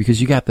story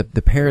because you got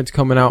the parents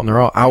coming out and they're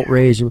all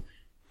outraged.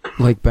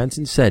 Like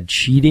Benson said,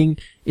 cheating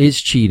is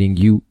cheating.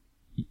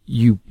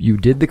 You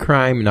did the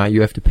crime, now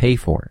you have to pay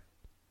for it.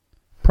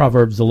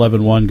 Proverbs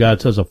 11:1, God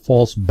says a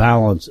false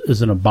balance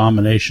is an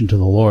abomination to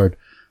the Lord.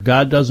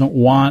 God doesn't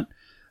want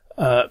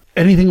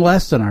anything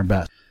less than our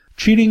best.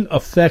 Cheating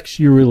affects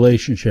your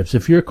relationships.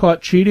 If you're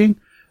caught cheating,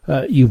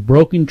 you've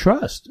broken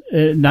trust,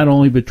 not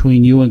only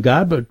between you and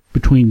God, but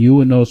between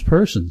you and those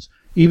persons.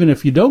 Even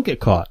if you don't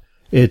get caught,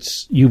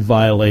 you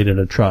violated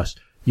a trust.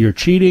 You're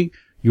cheating.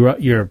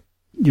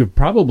 You're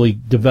probably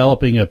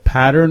developing a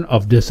pattern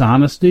of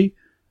dishonesty,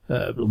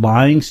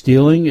 lying,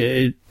 stealing.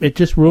 It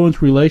just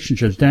ruins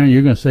relationships. Darren,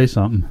 you're going to say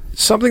something.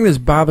 Something that's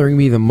bothering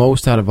me the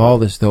most out of all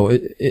this, though,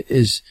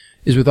 is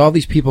with all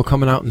these people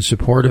coming out in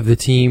support of the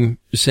team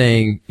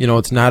saying,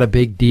 it's not a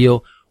big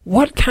deal.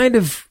 What kind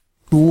of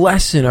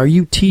lesson are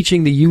you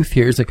teaching the youth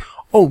here? It's like,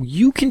 oh,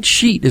 you can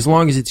cheat as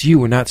long as it's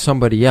you and not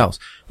somebody else.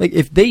 Like,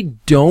 if they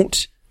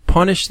don't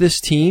punish this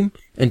team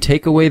and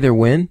take away their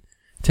win,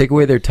 take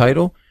away their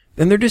title,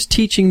 then they're just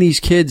teaching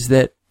these kids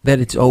that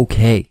it's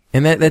okay.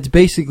 And that's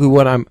basically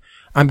what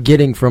I'm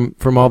getting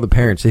from all the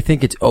parents. They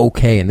think it's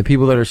okay. And the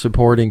people that are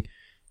supporting,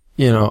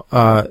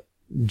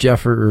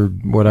 Jeff or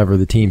whatever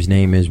the team's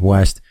name is,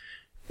 West,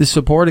 is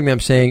supporting them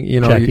saying,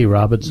 Jackie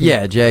Robinson.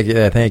 Yeah, Jackie,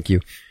 thank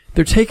you.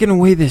 They're taking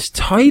away this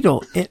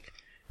title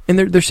and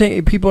they're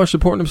saying, people are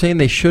supporting them saying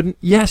they shouldn't.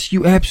 Yes,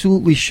 you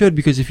absolutely should,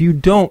 because if you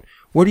don't,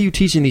 what are you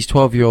teaching these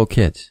 12-year-old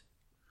kids?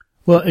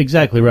 Well,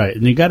 exactly right.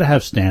 And you got to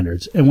have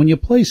standards. And when you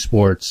play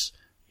sports,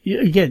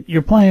 again,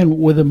 you're playing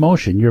with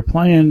emotion. You're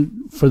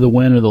playing for the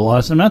win or the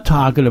loss. I'm not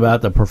talking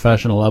about the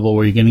professional level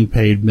where you're getting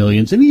paid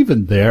millions. And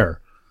even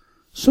there,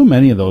 so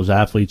many of those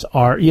athletes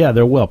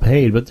they're well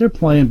paid, but they're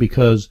playing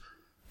because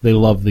they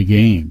love the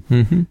game.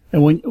 Mm-hmm.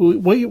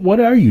 And what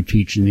are you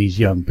teaching these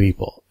young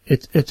people?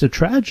 It's a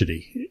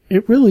tragedy.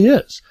 It really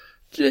is.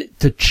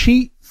 To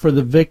cheat for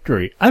the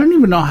victory. I don't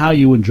even know how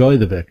you enjoy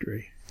the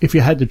victory if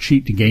you had to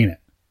cheat to gain it.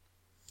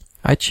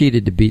 I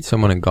cheated to beat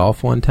someone in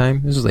golf one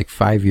time. This was like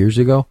 5 years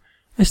ago.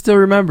 I still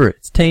remember it.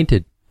 It's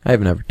tainted. I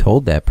haven't ever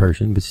told that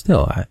person, but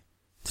still,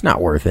 it's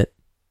not worth it.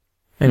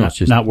 I know it's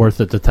just not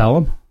worth it to tell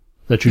them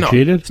that you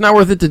cheated. It's not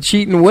worth it to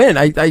cheat and win.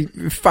 I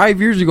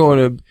 5 years ago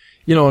on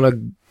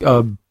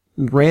a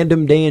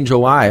random day in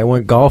July, I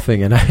went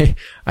golfing and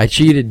I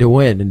cheated to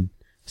win, and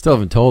still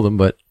haven't told them,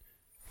 but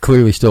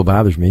clearly still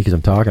bothers me because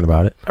I'm talking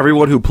about it.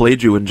 Everyone who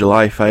played you in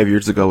July 5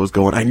 years ago was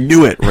going, I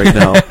knew it right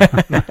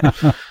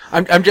now.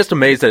 I'm just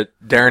amazed that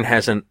Darren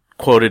hasn't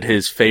quoted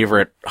his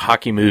favorite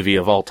hockey movie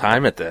of all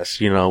time at this,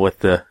 with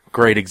the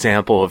great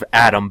example of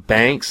Adam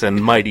Banks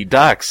and Mighty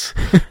Ducks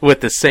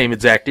with the same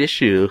exact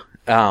issue.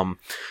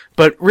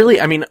 But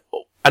really, I mean,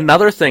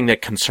 another thing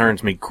that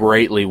concerns me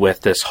greatly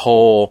with this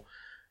whole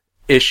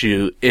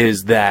issue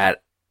is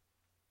that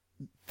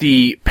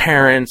the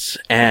parents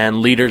and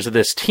leaders of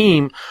this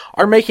team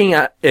are making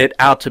it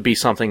out to be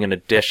something in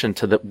addition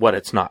to what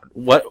it's not.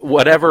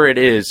 Whatever it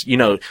is,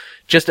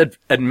 just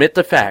admit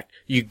the fact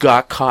you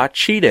got caught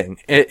cheating.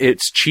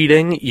 It's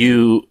cheating.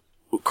 You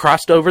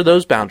crossed over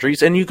those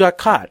boundaries and you got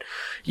caught.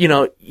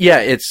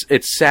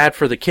 It's sad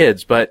for the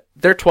kids, but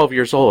they're 12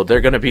 years old. They're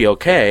going to be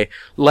okay.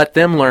 Let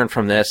them learn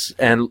from this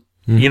and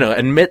You know,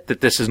 admit that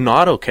this is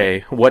not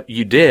okay. What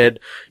you did,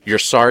 you're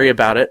sorry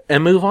about it,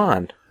 and move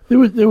on.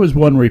 There was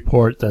one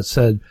report that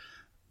said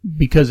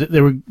because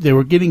they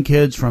were getting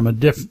kids from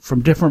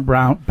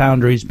different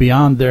boundaries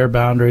beyond their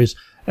boundaries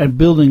and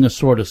building a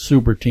sort of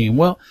super team.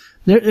 Well,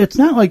 it's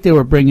not like they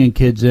were bringing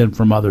kids in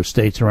from other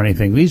states or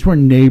anything. These were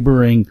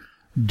neighboring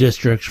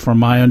districts, from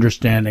my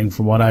understanding,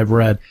 from what I've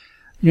read.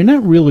 You're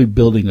not really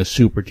building a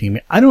super team.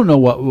 I don't know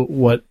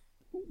what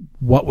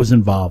was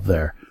involved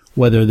there.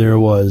 Whether there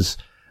was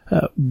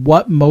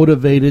what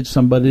motivated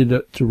somebody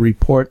to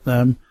report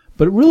them,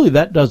 but really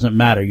that doesn't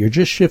matter. You're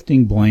just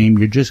shifting blame.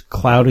 You're just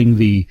clouding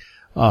the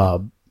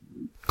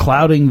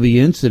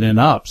incident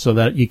up so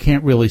that you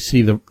can't really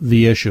see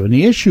the issue. And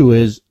the issue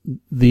is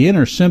the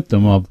inner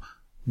symptom of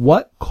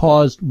what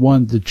caused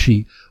one to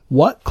cheat.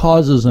 What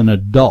causes an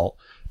adult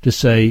to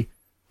say,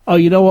 oh,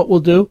 you know what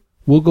we'll do?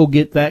 We'll go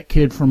get that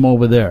kid from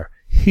over there.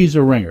 He's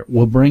a ringer.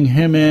 We'll bring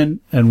him in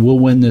and we'll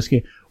win this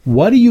game.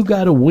 What do you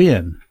got to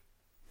win?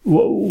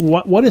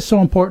 What is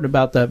so important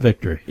about that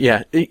victory?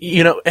 Yeah,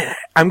 you know,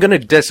 I'm going to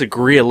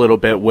disagree a little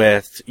bit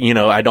with, you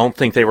know, I don't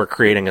think they were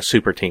creating a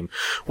super team.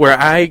 Where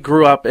I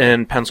grew up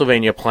in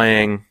Pennsylvania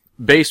playing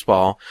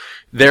baseball,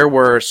 there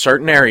were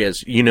certain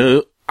areas, you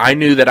know, I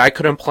knew that I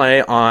couldn't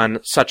play on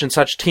such and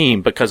such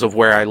team because of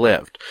where I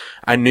lived.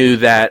 I knew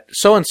that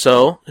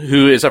so-and-so,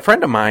 who is a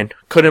friend of mine,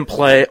 couldn't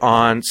play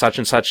on such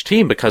and such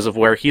team because of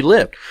where he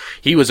lived.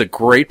 He was a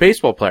great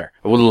baseball player.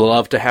 I would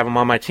love to have him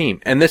on my team.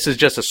 And this is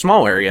just a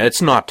small area.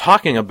 It's not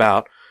talking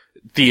about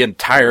the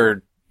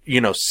entire,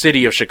 you know,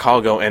 city of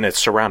Chicago and its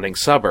surrounding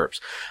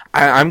suburbs.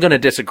 I'm going to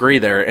disagree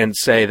there and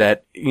say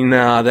that, you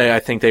know, I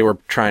think they were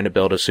trying to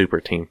build a super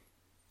team.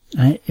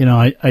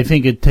 I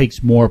think it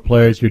takes more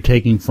players. You're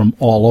taking from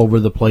all over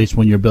the place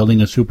when you're building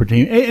a super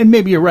team. And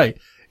maybe you're right.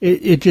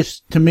 It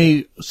just, to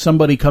me,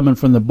 somebody coming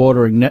from the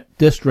bordering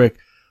district,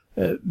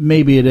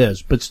 maybe it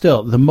is. But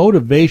still, the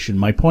motivation,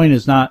 my point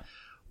is not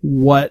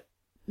what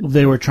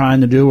they were trying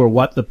to do or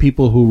what the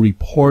people who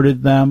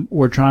reported them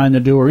were trying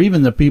to do, or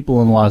even the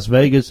people in Las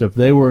Vegas, if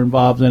they were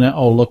involved in it.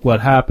 Oh, look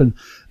what happened.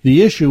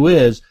 The issue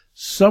is,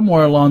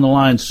 somewhere along the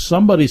line,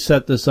 somebody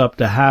set this up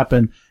to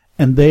happen,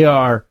 and they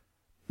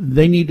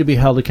need to be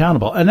held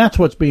accountable. And that's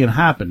what's being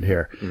happened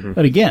here. Mm-hmm.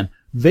 And again,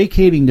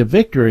 vacating the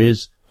victory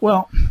is,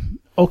 well,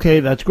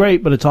 okay, that's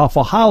great, but it's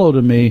awful hollow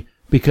to me,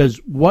 because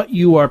what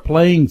you are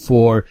playing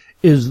for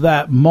is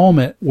that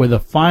moment with a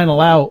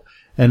final out,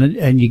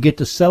 and you get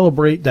to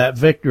celebrate that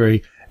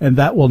victory, and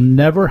that will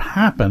never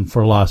happen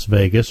for Las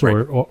Vegas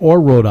or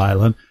Rhode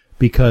Island,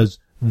 because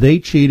they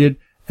cheated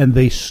and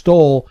they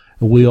stole.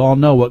 And we all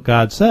know what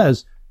God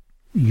says,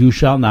 you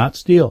shall not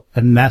steal.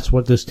 And that's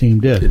what this team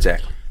did.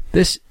 Exactly.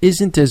 This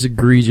isn't as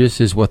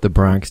egregious as what the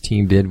Bronx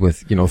team did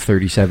with,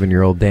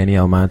 37-year-old Danny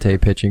Almonte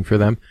pitching for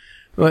them.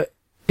 But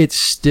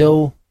it's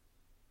still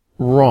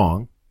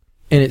wrong,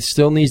 and it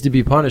still needs to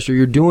be punished, or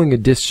you're doing a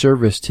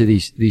disservice to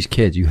these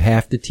kids. You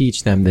have to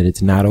teach them that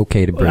it's not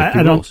okay to break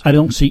the rules. I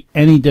don't see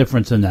any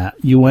difference in that.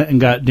 You went and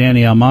got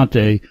Danny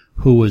Almonte,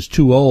 who was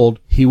too old.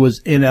 He was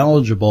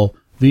ineligible.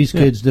 These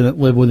kids didn't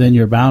live within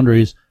your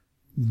boundaries,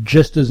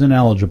 just as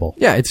ineligible.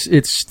 Yeah,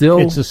 it's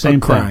still the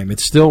same crime. thing.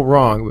 It's still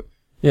wrong.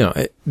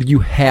 You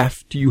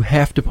have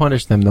to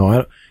punish them,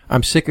 though.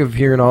 I'm sick of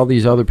hearing all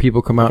these other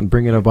people come out and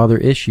bringing up other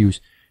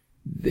issues.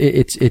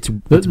 It's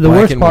the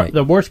worst part. White.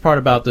 The worst part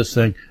about this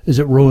thing is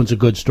it ruins a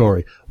good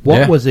story.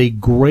 What was a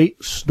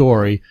great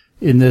story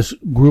in this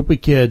group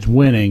of kids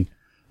winning?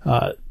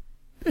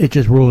 It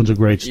just ruins a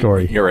great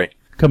story. You're right.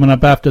 Coming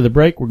up after the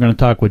break, we're going to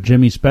talk with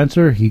Jimmy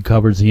Spencer. He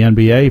covers the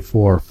NBA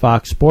for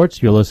Fox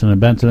Sports. You're listening to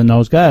Benson and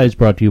Those Guys,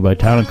 brought to you by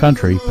Town &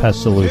 Country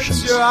Pest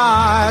Solutions. Your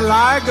eye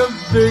like a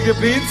big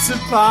pizza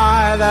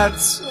pie,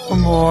 that's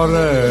amore.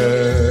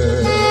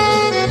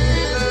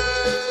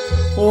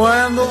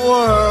 When the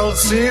world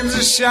seems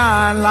to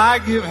shine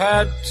like you've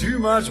had too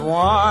much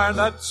wine,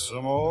 that's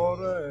amore.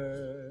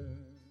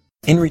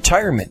 In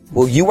retirement,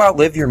 will you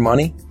outlive your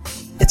money?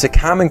 It's a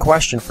common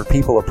question for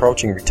people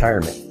approaching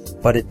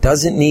retirement, but it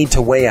doesn't need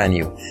to weigh on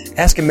you.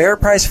 Ask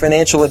Ameriprise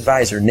financial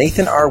advisor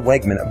Nathan R.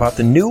 Wegman about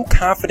the new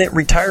Confident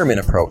Retirement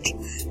approach.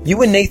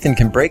 You and Nathan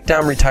can break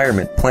down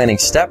retirement planning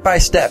step by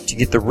step to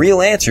get the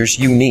real answers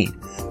you need.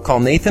 Call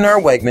Nathan R.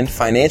 Wegman,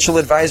 financial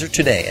advisor,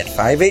 today at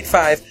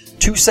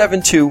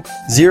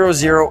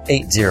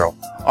 585-272-0080.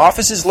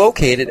 Office is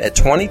located at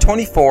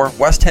 2024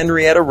 West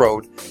Henrietta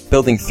Road,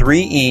 Building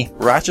 3E,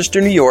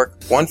 Rochester, New York,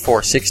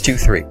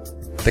 14623.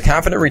 The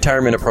Confident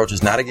Retirement approach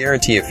is not a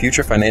guarantee of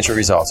future financial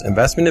results.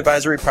 Investment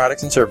advisory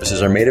products and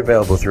services are made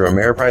available through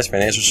Ameriprise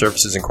Financial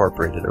Services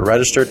Incorporated, a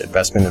registered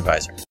investment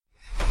advisor.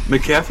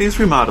 McAfee's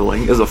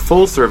Remodeling is a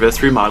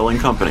full-service remodeling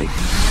company,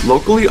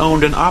 locally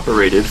owned and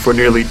operated for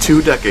nearly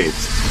 2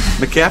 decades.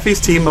 McAfee's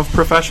team of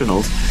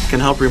professionals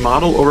can help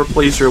remodel or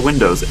replace your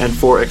windows, and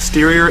for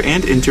exterior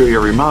and interior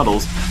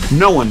remodels,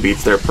 no one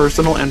beats their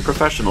personal and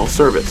professional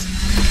service.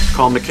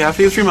 Call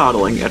McAfee's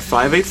Remodeling at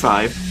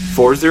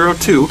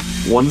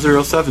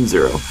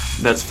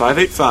 585-402-1070. That's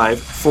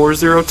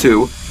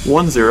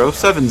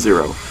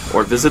 585-402-1070.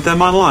 Or visit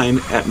them online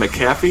at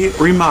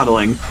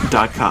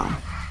McAfeeRemodeling.com.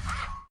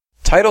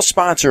 Title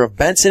sponsor of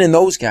Benson and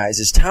Those Guys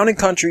is Town &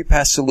 Country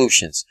Pest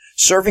Solutions.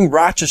 Serving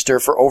Rochester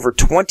for over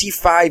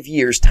 25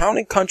 years,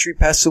 Town & Country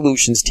Pest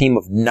Solutions team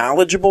of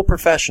knowledgeable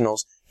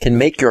professionals can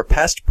make your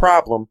pest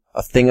problem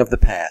a thing of the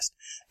past.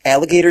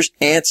 Alligators,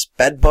 ants,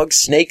 bedbugs,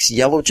 snakes,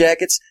 yellow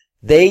jackets,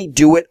 they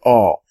do it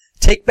all.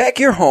 Take back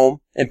your home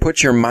and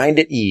put your mind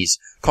at ease.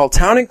 Call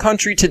Town &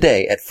 Country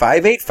today at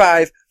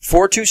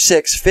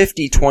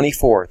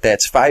 585-426-5024.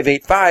 That's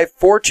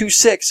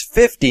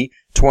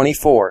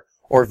 585-426-5024.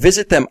 Or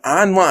visit them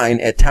online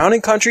at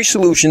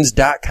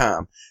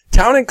townandcountrysolutions.com.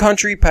 Town &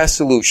 Country Pest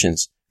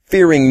Solutions.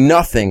 Fearing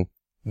nothing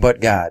but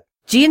God.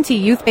 G&T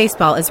Youth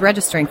Baseball is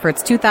registering for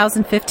its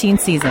 2015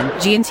 season.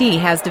 G&T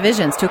has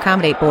divisions to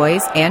accommodate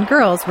boys and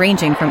girls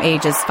ranging from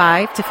ages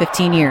 5 to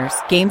 15 years.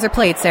 Games are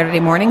played Saturday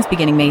mornings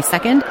beginning May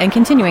 2nd and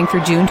continuing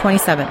through June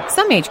 27th.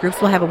 Some age groups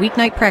will have a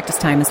weeknight practice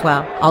time as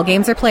well. All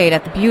games are played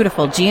at the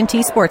beautiful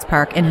G&T Sports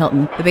Park in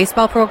Hilton. The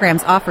baseball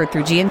programs offered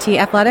through G&T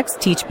Athletics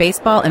teach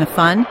baseball in a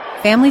fun,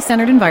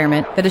 family-centered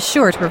environment that is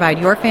sure to provide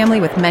your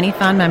family with many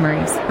fond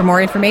memories. For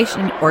more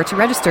information or to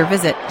register,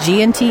 visit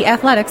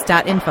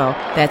gntathletics.info.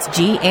 That's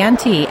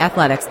gntathletics.info.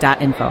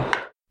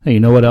 Hey, you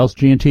know what else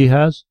G&T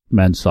has?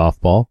 Men's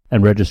softball.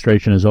 And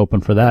registration is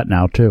open for that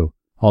now, too.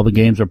 All the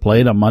games are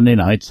played on Monday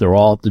nights. They're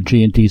all at the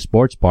G&T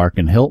Sports Park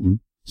in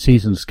Hilton.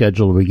 Season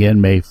scheduled to begin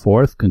May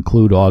 4th,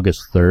 conclude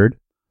August 3rd.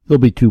 There'll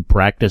be 2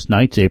 practice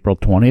nights, April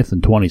 20th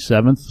and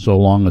 27th, so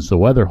long as the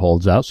weather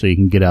holds out so you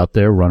can get out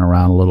there, run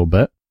around a little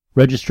bit.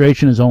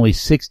 Registration is only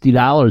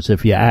 $60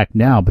 if you act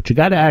now, but you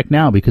got to act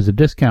now because the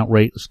discount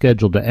rate is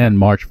scheduled to end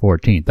March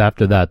 14th.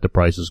 After that, the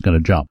price is going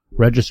to jump.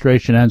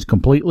 Registration ends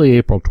completely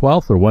April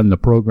 12th or when the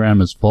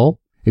program is full.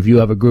 If you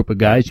have a group of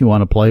guys you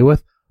want to play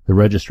with, the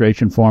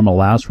registration form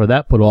allows for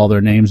that. Put all their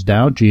names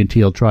down.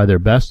 G&T will try their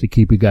best to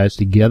keep you guys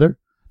together.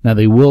 Now,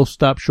 they will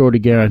stop short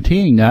of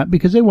guaranteeing that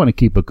because they want to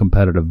keep a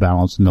competitive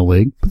balance in the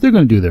league, but they're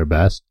going to do their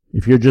best.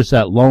 If you're just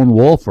that lone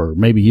wolf or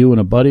maybe you and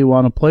a buddy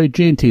want to play,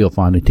 G&T will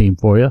find a team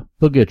for you.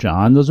 They'll get you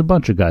on. There's a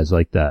bunch of guys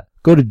like that.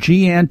 Go to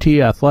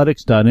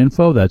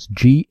gntathletics.info. That's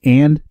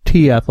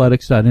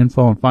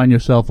gntathletics.info and find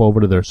yourself over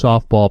to their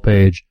softball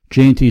page.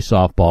 G&T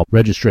Softball.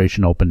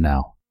 Registration open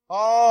now.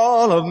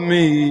 All of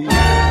me.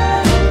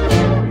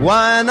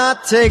 Why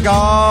not take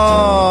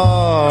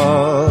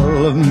all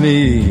of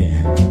me?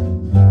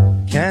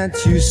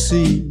 Can't you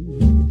see?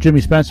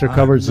 Jimmy Spencer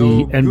covers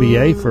the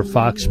NBA for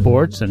Fox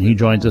Sports, and he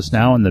joins us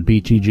now in the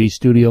BTG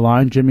studio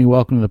line. Jimmy,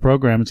 welcome to the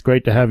program. It's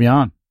great to have you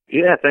on.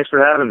 Yeah, thanks for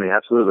having me.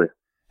 Absolutely.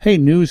 Hey,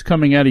 news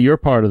coming out of your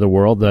part of the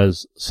world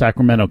as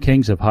Sacramento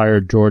Kings have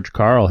hired George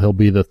Karl. He'll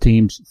be the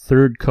team's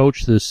 3rd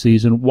coach this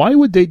season. Why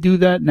would they do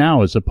that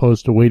now as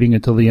opposed to waiting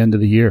until the end of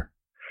the year?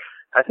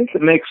 I think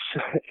it makes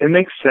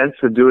sense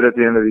to do it at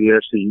the end of the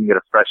year so you can get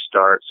a fresh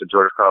start. So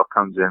George Karl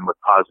comes in with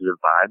positive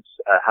vibes.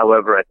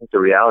 However, I think the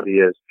reality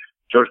is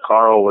George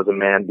Karl was a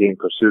man being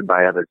pursued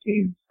by other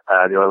teams.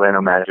 The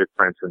Orlando Magic,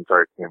 for instance,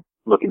 are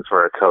looking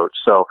for a coach.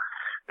 So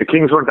the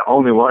Kings weren't the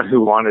only one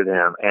who wanted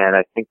him. And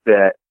I think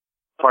that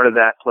part of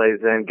that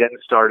plays in getting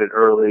started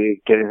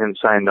early, getting him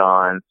signed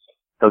on.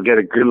 He'll get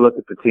a good look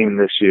at the team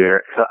this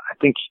year. So I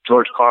think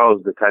George Karl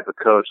is the type of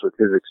coach with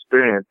his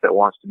experience that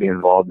wants to be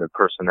involved in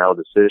personnel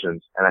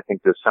decisions. And I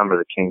think this summer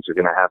the Kings are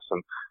going to have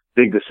some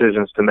big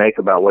decisions to make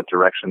about what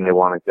direction they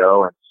want to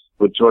go. And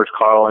with George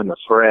Karl in the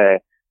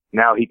fray,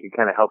 now he can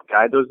kind of help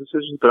guide those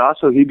decisions, but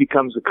also he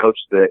becomes a coach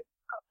that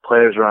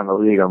players around the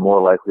league are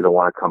more likely to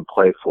want to come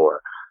play for.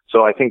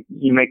 So I think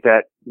you make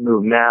that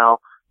move now.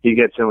 He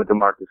gets in with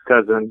DeMarcus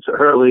Cousins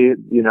early.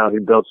 You know, he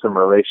builds some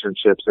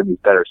relationships and he's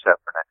better set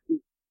for next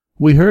season.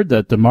 We heard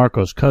that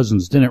DeMarcus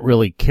Cousins didn't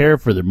really care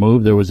for the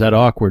move. There was that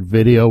awkward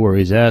video where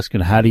he's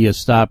asking, how do you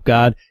stop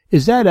God?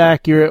 Is that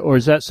accurate or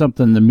is that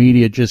something the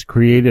media just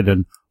created?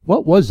 And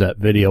what was that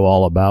video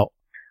all about?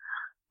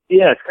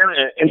 Yeah, it's kind of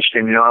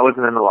interesting. You know, I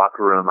wasn't in the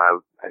locker room. I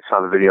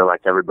saw the video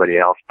like everybody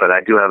else, but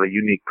I do have a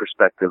unique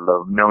perspective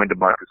of knowing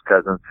DeMarcus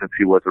Cousins since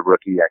he was a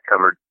rookie. I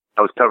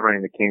was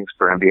covering the Kings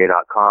for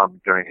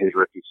NBA.com during his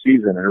rookie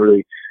season and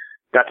really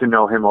got to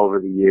know him over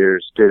the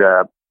years. Did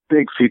a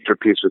big feature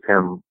piece with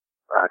him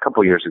a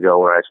couple years ago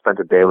where I spent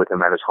a day with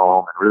him at his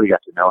home and really got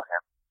to know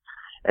him.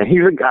 And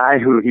he's a guy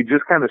who he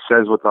just kind of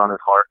says what's on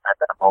his heart at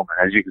that moment.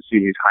 As you can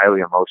see, he's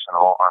highly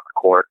emotional on the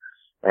court.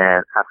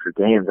 And after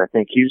games, I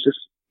think he was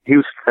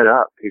fed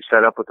up. He's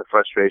fed up with the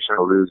frustration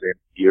of losing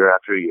year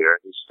after year.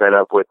 He's fed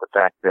up with the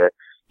fact that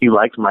he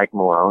likes Mike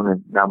Malone,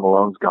 and now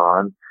Malone's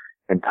gone,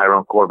 and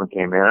Tyrone Corbin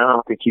came in. I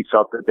don't think he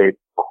felt that they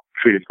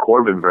treated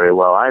Corbin very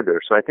well either.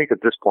 So I think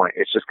at this point,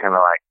 it's just kind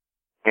of like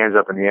hands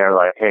up in the air,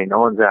 like, hey, no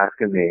one's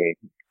asking me.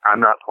 I'm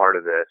not part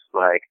of this.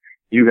 Like,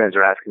 you guys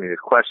are asking me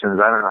these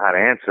questions. I don't know how to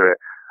answer it.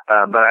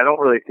 But I don't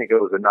really think it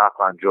was a knock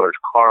on George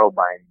Karl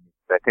by any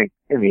means. I think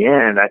in the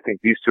end, I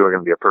think these two are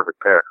going to be a perfect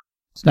pair.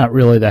 It's not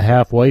really the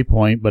halfway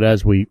point, but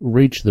as we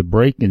reach the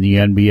break in the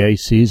NBA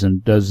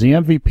season, does the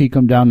MVP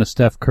come down to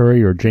Steph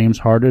Curry or James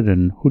Harden,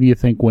 and who do you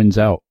think wins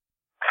out?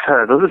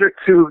 Those are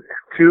two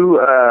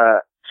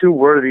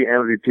worthy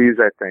MVPs,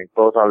 I think,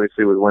 both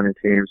obviously with winning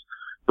teams.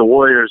 the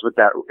Warriors with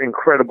that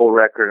incredible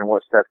record and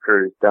what Steph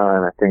Curry's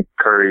done, I think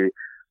Curry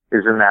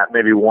is in that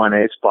maybe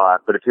 1A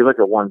spot. But if you look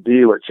at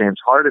 1B, what James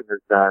Harden has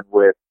done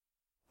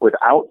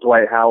without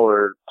Dwight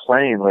Howard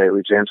playing lately,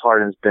 James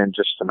Harden's been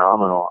just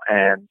phenomenal.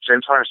 And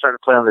James Harden's starting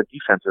to play on the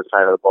defensive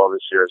side of the ball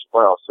this year as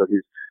well. So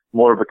he's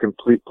more of a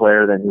complete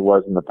player than he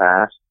was in the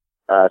past.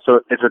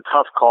 So it's a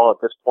tough call at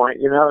this point,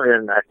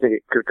 and I think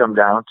it could come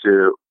down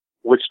to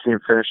which team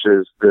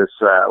finishes this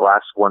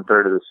last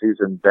 1/3 of the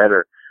season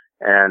better.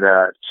 And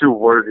two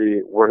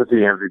worthy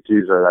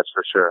MVPs are, that's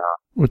for sure, huh?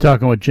 We're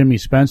talking with Jimmy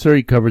Spencer.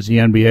 He covers the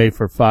NBA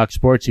for Fox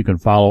Sports. You can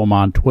follow him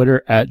on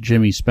Twitter at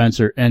Jimmy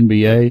Spencer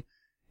NBA.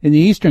 In the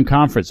Eastern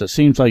Conference, it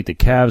seems like the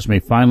Cavs may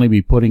finally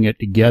be putting it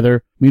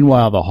together.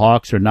 Meanwhile, the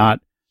Hawks are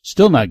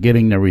still not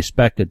getting the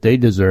respect that they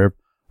deserve.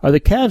 Are the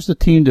Cavs the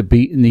team to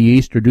beat in the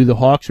East, or do the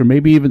Hawks or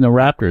maybe even the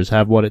Raptors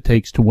have what it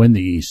takes to win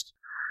the East?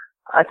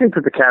 I think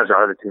that the Cavs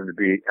are the team to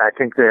beat. I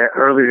think that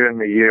earlier in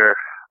the year,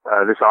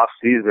 this off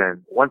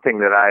season, one thing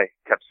that I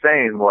kept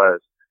saying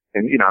was,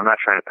 and I'm not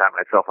trying to pat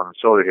myself on the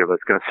shoulder here,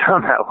 but it's going to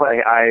sound that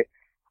way.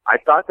 I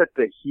thought that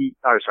the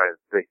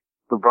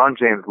LeBron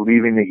James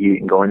leaving the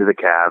Heat and going to the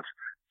Cavs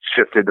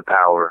shifted the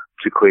power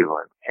to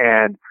Cleveland.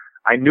 And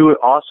I knew it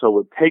also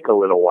would take a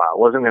little while.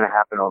 It wasn't going to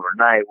happen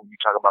overnight when you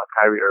talk about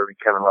Kyrie Irving,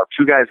 Kevin Love,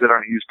 two guys that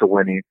aren't used to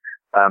winning,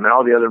 and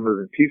all the other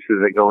moving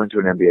pieces that go into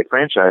an NBA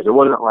franchise. It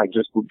wasn't like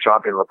just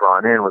dropping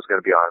LeBron in was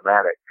going to be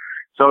automatic.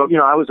 So,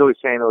 I was always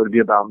saying it would be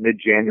about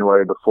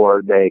mid-January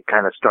before they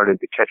kind of started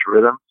to catch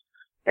rhythm.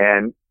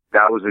 And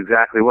that was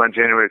exactly when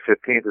January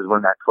 15th is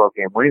when that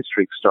 12-game winning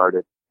streak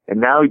started.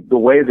 And now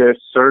the way they're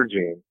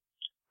surging,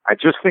 I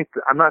just think,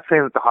 I'm not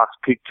saying that the Hawks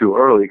peaked too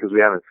early because we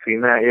haven't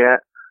seen that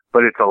yet,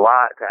 but it's a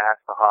lot to ask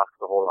the Hawks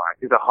to hold on. I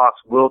think the Hawks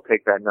will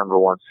take that number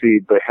 1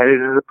 seed, but headed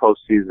into the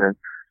postseason,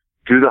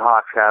 do the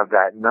Hawks have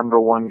that number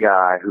 1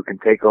 guy who can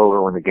take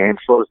over when the game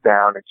slows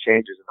down and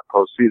changes in the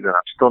postseason?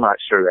 I'm still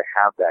not sure they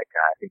have that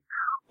guy. I think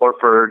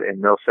Horford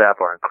and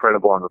Millsap are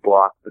incredible on the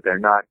block, but they're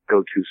not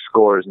go-to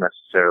scorers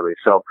necessarily.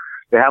 So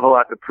they have a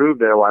lot to prove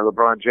there, while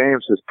LeBron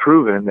James has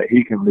proven that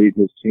he can lead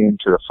his team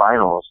to the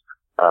finals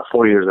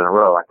 4 years in a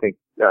row. I think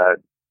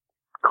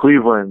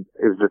Cleveland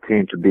is the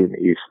team to beat in the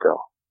East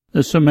still.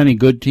 There's so many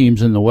good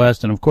teams in the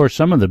West, and of course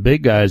some of the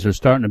big guys are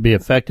starting to be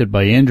affected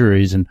by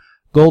injuries, and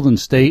Golden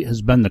State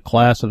has been the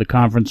class of the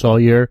conference all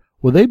year.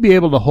 Will they be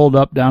able to hold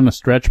up down the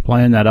stretch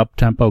playing that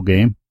up-tempo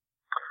game?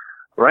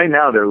 Right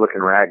now they're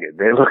looking ragged.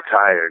 They look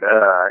tired.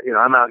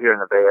 I'm out here in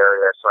the Bay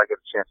Area, so I get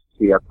a chance to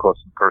see up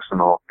close and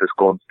personal this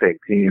Golden State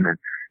team, and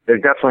they're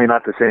definitely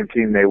not the same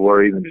team they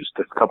were even just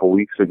a couple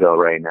weeks ago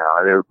right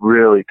now. They're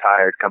really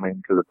tired coming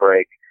into the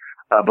break.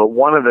 But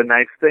one of the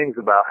nice things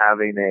about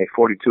having a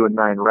 42-9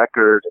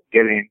 record,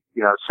 getting,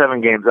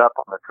 7 games up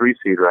on the 3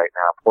 seed right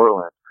now,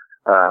 Portland,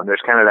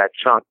 there's kind of that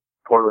chunk,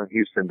 Portland,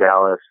 Houston,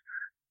 Dallas,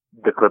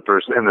 the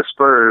Clippers, and the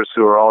Spurs,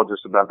 who are all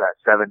just about that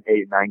 7,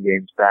 8, 9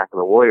 games back of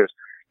the Warriors.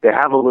 They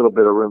have a little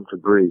bit of room to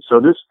breathe. So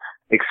this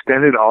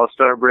extended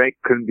All-Star break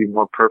couldn't be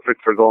more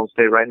perfect for Golden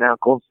State right now.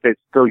 Golden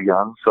State's still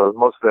young, so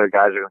most of their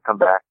guys are going to come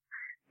back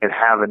and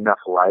have enough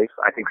life.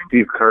 I think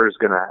Steve Kerr is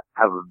going to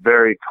have a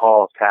very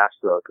tall task,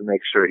 though, to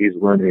make sure he's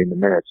limiting the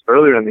minutes.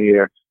 Earlier in the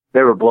year,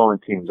 they were blowing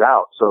teams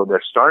out, so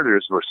their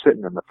starters were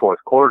sitting in the fourth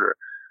quarter.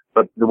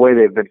 But the way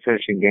they've been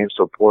finishing games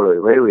so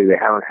poorly lately, they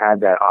haven't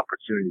had that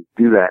opportunity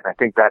to do that. And I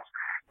think that's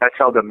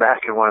held them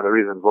back and one of the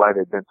reasons why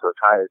they've been so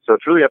tired. So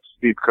it's really up to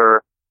Steve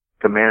Kerr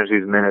to manage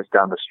these minutes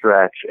down the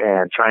stretch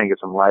and try and get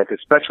some life,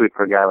 especially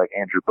for a guy like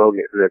Andrew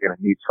Bogut, who they're going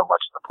to need so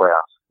much in the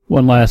playoffs.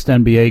 One last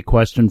NBA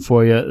question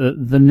for you.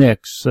 The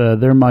Knicks,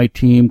 they're my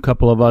team. A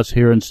couple of us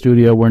here in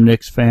studio, we're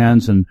Knicks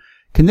fans. And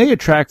can they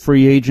attract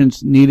free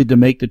agents needed to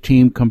make the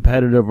team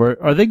competitive,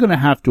 or are they going to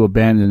have to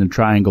abandon the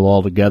triangle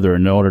altogether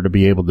in order to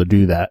be able to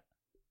do that?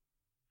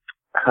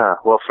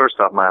 Well, first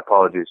off, my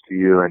apologies to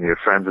you and your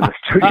friends in the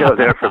studio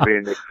there for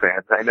being Knicks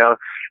fans. I know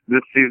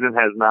this season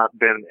has not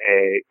been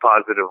a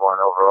positive one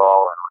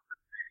overall. And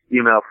with the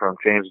email from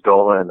James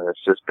Dolan, it's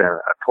just been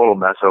a total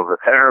mess over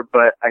there.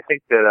 But I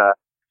think that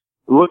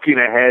looking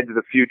ahead to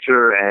the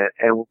future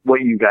and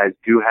what you guys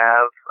do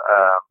have,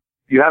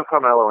 you have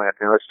Carmelo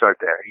Anthony. Let's start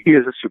there. He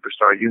is a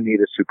superstar. You need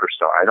a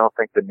superstar. I don't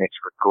think the Knicks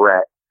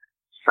regret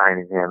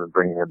signing him and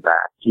bringing him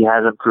back. He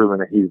hasn't proven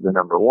that he's the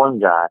number 1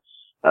 guy.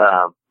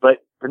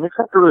 But the Knicks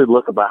have to really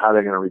look about how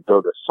they're going to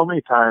rebuild this. So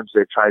many times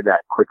they've tried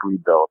that quick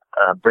rebuild,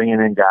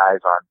 bringing in guys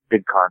on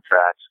big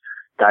contracts,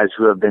 guys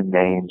who have been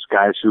names,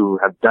 guys who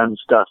have done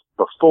stuff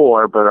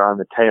before but are on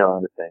the tail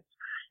end of things.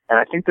 And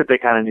I think that they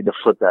kind of need to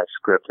flip that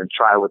script and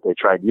try what they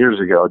tried years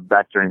ago,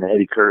 back during the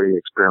Eddie Curry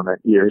experiment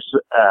years.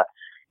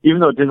 Even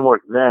though it didn't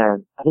work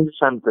then, I think it's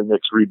time that the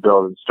Knicks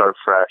rebuild and start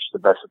fresh the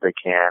best that they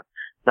can.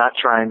 Not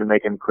trying to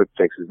make any quick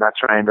fixes, not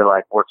trying to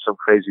work some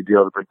crazy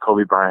deal to bring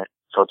Kobe Bryant,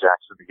 Phil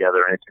Jackson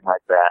together or anything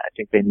like that. I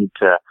think they need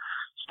to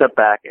step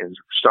back and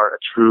start a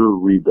true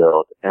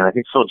rebuild. And I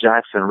think Phil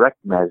Jackson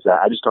recognized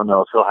that. I just don't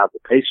know if he'll have the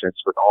patience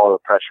with all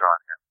the pressure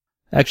on him.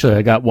 Actually,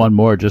 I got one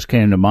more just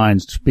came to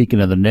mind. Speaking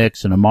of the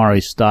Knicks and Amari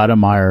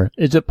Stoudemire,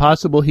 is it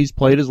possible he's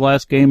played his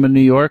last game in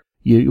New York?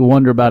 You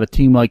wonder about a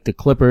team like the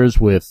Clippers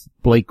with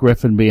Blake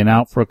Griffin being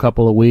out for a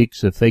couple of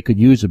weeks, if they could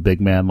use a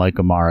big man like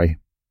Amar'e.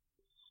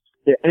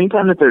 Yeah,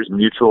 anytime that there's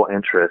mutual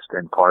interest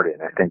in partying,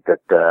 I think that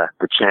the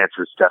chance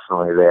is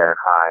definitely there and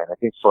high. And I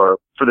think for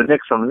the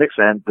Knicks, on the Knicks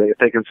end, if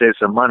they can save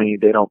some money,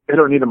 they don't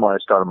need Amar'e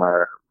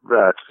Stoudemire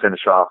to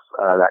finish off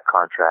that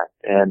contract.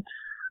 And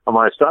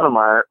Amar'e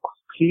Stoudemire,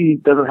 he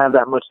doesn't have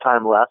that much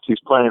time left. He's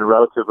playing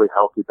relatively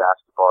healthy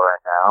basketball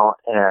right now,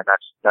 and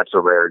that's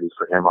a rarity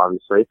for him,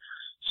 obviously.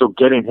 So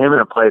getting him in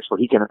a place where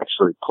he can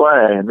actually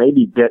play and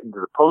maybe get into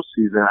the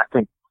postseason, I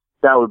think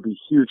that would be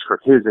huge for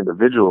his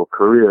individual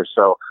career.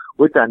 So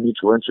with that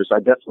mutual interest, I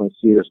definitely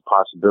see it as a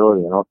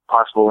possibility.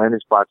 Possible landing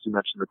spots. You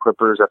mentioned the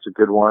Clippers. That's a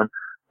good one.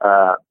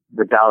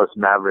 The Dallas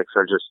Mavericks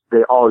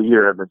they all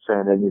year have been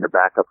saying they need a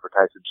backup for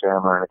Tyson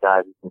Chandler, and a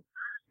guy who can,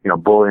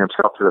 bully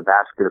himself to the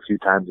basket a few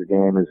times a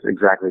game is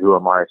exactly who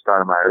Amar'e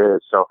Stoudemire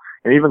is. So,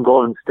 and even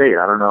Golden State,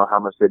 I don't know how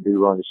much they'd be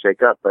willing to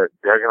shake up, but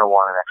they're going to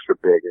want an extra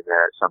big in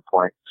there at some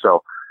point.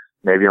 So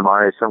maybe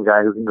Amar'e is some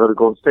guy who can go to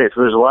Golden State.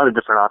 So there's a lot of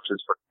different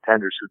options for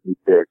contenders who need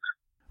bigs.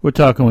 We're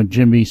talking with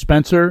Jimmy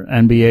Spencer,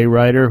 NBA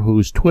writer,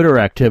 whose Twitter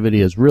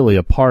activity is really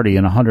a party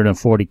in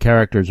 140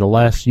 characters or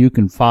less. You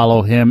can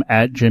follow him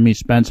at Jimmy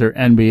Spencer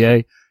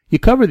NBA. You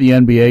cover the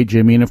NBA,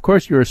 Jimmy, and of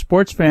course you're a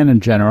sports fan in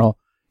general.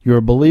 You're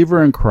a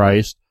believer in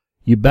Christ.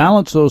 You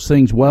balance those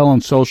things well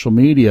on social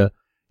media.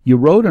 You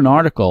wrote an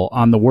article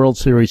on the World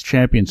Series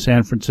champion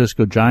San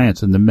Francisco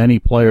Giants and the many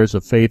players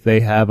of faith they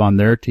have on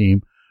their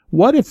team.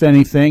 What, if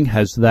anything,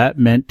 has that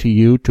meant to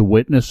you to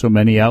witness so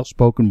many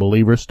outspoken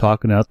believers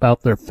talking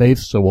about their faith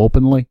so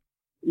openly?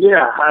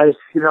 Yeah, San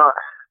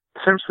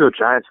Francisco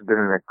Giants have been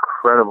an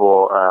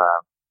incredible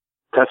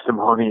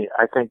testimony.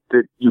 I think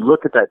that you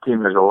look at that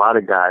team, there's a lot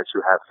of guys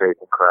who have faith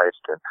in Christ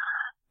and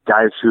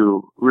guys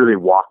who really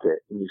walk it.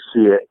 And you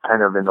see it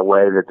kind of in the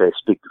way that they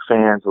speak to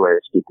fans, the way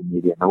they speak to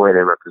media, and the way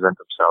they represent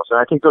themselves. And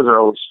I think those are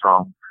always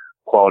strong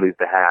qualities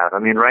to have. I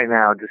mean, right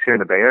now, just here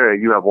in the Bay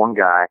Area, you have one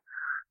guy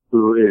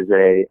who is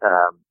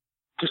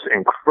just an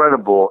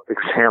incredible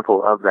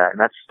example of that, and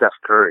that's Steph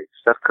Curry.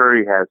 Steph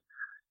Curry has,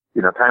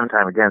 time and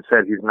time again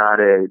said he's not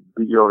a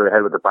beat you over the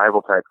head with the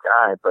Bible type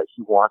guy, but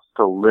he wants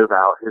to live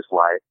out his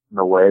life in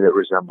a way that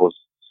resembles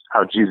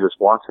how Jesus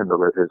wants him to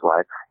live his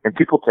life. And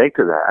people take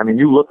to that. I mean,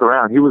 you look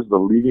around, he was the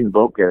leading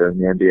vote getter in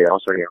the NBA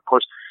All-Star game. Of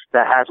course,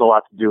 that has a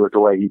lot to do with the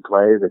way he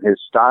plays and his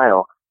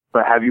style,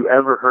 but have you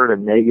ever heard a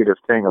negative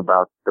thing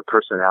about the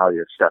personality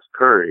of Steph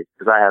Curry?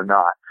 Because I have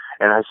not.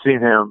 And I've seen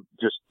him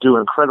just do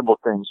incredible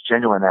things,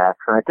 genuine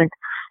acts. And I think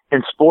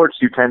in sports,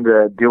 you tend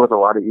to deal with a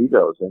lot of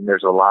egos, and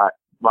there's a lot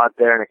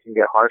there, and it can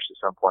get harsh at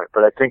some point.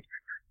 But I think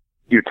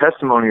your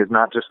testimony is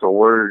not just the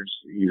words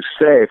you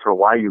say for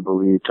why you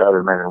believe to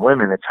other men and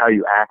women. It's how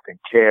you act and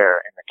care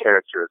in the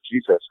character of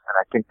Jesus. And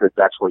I think that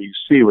that's what you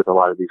see with a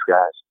lot of these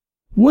guys.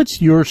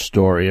 What's your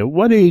story? At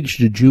what age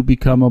did you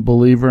become a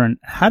believer, and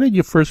how did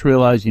you first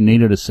realize you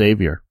needed a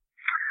Savior?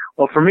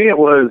 Well, for me, it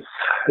was,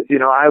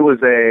 I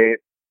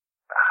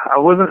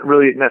wasn't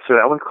really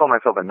necessarily, I wouldn't call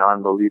myself a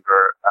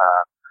non-believer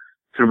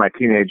through my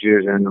teenage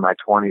years and into my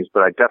 20s,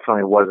 but I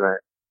definitely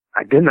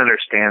I didn't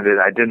understand it.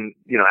 I didn't,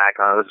 act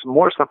on it. It was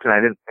more something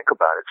I didn't think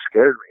about. It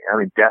scared me. I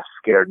mean, death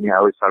scared me. I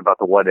always thought about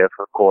the what if,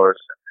 of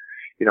course.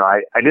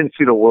 I didn't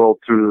see the world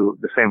through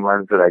the same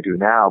lens that I do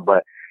now,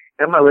 but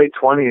in my late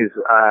 20s,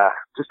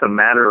 just a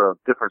matter of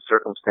different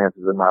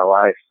circumstances in my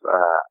life,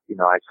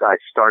 I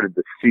started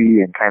to see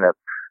and kind of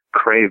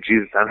crave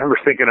Jesus. I remember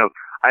thinking of,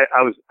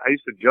 I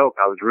used to joke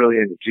I was really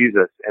into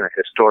Jesus in a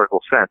historical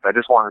sense. I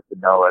just wanted to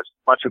know as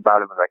much about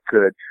him as I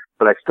could,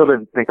 but I still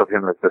didn't think of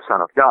him as the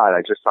Son of God.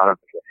 I just thought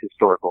of him as a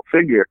historical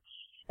figure.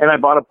 And I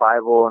bought a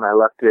Bible and I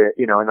left it,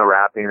 in the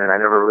wrapping, and I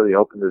never really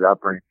opened it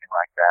up or anything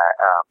like that.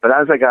 But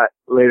as I got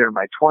later in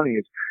my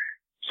 20s,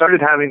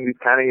 started having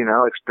these kind of,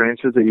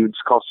 experiences that you would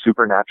just call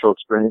supernatural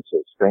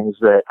experiences, things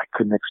that I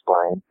couldn't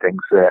explain,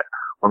 things that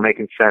were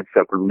making sense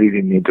that were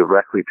leading me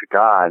directly to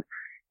God.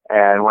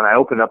 And when I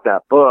opened up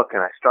that book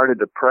and I started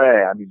to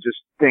pray, I mean,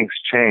 just things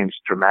changed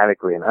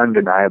dramatically and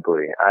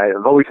undeniably.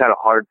 I've always had a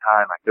hard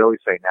time. I can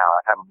always say now,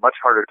 I have a much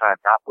harder time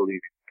not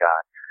believing in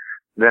God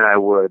than I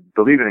would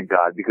believing in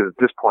God, because at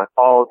this point,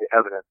 all of the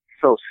evidence is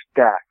so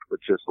stacked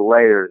with just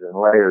layers and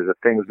layers of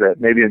things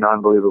that maybe a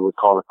non-believer would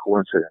call a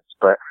coincidence,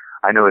 but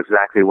I know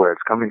exactly where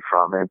it's coming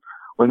from. And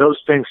when those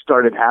things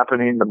started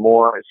happening, the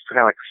more, it's kind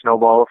of like a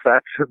snowball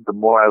effect, the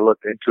more I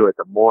looked into it,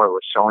 the more it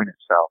was showing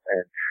itself.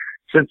 And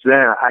since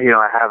then,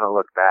 I haven't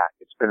looked back.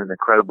 It's been an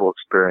incredible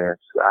experience.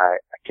 I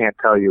can't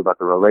tell you about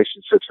the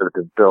relationships that have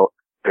been built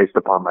based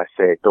upon my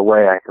faith, the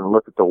way I can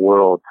look at the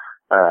world.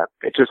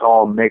 It just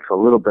all makes a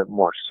little bit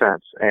more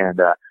sense.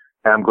 And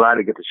I'm glad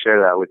to get to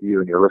share that with you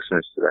and your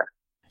listeners today.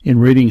 In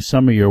reading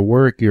some of your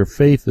work, your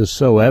faith is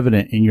so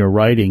evident in your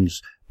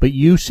writings, but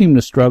you seem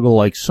to struggle,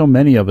 like so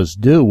many of us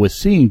do, with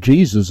seeing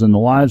Jesus in the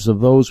lives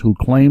of those who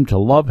claim to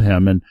love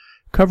him. And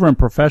covering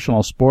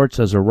professional sports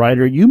as a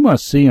writer, you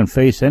must see and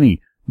face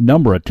any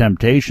number of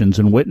temptations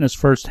and witness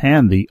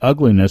firsthand the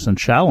ugliness and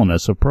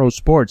shallowness of pro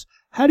sports.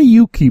 How do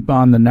you keep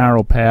on the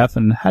narrow path,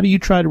 and how do you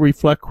try to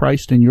reflect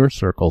Christ in your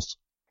circles?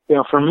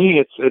 For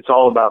me, it's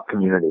all about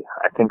community.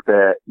 I think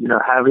that,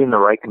 having the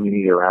right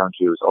community around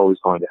you is always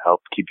going to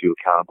help keep you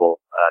accountable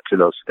to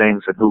those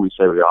things and who we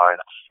say we are. And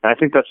I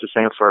think that's the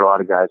same for a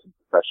lot of guys in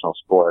professional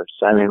sports.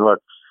 I mean, look,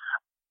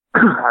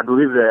 I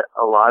believe that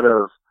a lot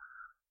of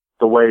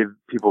the way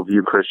people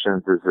view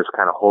Christians is this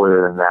kind of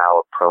holier than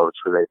thou approach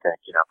where they think,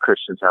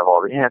 Christians have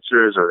all the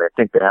answers, or they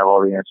think they have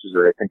all the answers,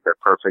 or they think they're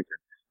perfect.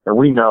 And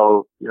we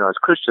know, as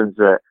Christians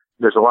that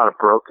there's a lot of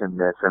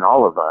brokenness in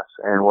all of us,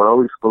 and we're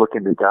always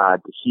looking to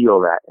God to heal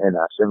that in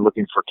us and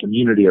looking for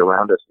community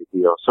around us to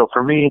heal. So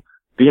for me,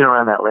 being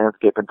around that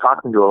landscape and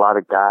talking to a lot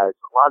of guys,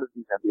 a lot of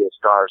these NBA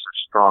stars are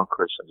strong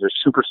Christians. There's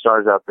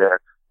superstars out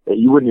there that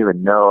you wouldn't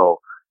even know,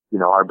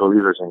 are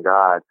believers in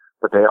God,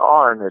 but they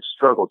are, and they've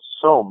struggled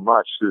so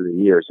much through the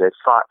years. They've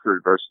fought through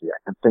adversity. I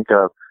can think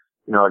of,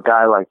 a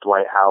guy like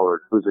Dwight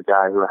Howard, who's a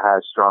guy who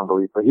has strong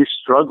belief, but he's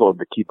struggled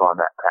to keep on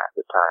that path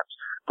at times.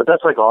 But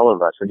that's like all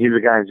of us. And he's a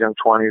guy in his young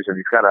 20s, and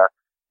he's got a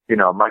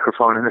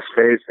microphone in his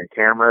face and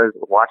cameras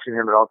watching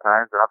him at all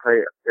times. And I'll tell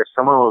you, if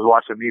someone was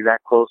watching me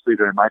that closely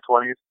during my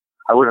 20s,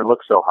 I wouldn't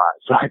look so hot.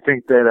 So I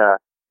think that,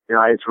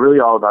 it's really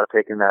all about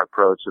taking that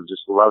approach of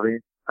just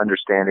loving,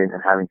 understanding,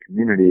 and having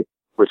community,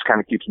 which kind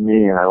of keeps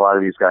me and a lot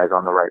of these guys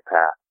on the right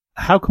path.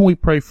 How can we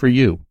pray for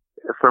you?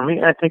 For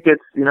me, I think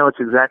it's, it's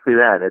exactly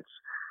that. It's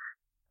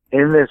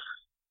in this,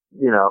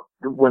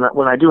 when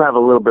I do have a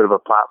little bit of a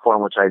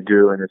platform, which I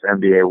do in this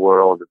NBA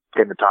world,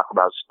 getting to talk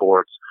about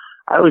sports,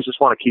 I always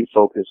just want to keep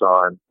focus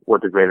on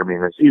what the greater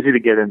meaning is. It's easy to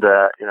get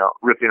into,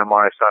 ripping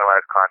Amar'e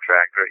Stoudemire's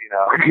contract, or,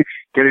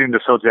 getting into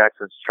Phil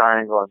Jackson's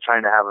triangle and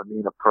trying to have a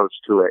mean approach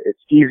to it.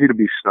 It's easy to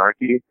be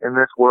snarky in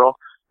this world,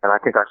 and I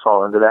think I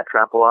fall into that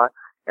trap a lot.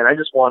 And I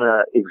just want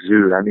to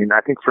exude. I mean,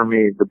 I think for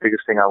me, the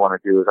biggest thing I want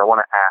to do is I want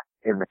to act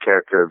in the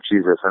character of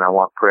Jesus, and I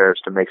want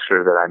prayers to make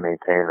sure that I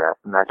maintain that.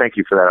 And I thank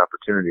you for that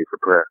opportunity for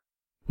prayer.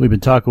 We've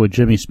been talking with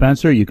Jimmy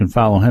Spencer. You can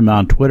follow him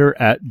on Twitter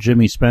at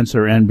Jimmy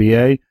Spencer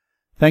NBA.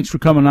 Thanks for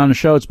coming on the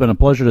show. It's been a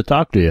pleasure to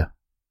talk to you.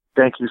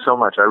 Thank you so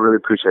much. I really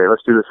appreciate it.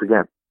 Let's do this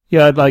again.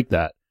 Yeah, I'd like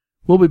that.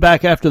 We'll be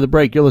back after the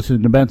break. You're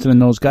listening to Benson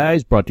and Those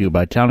Guys, brought to you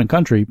by Town &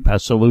 Country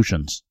Pest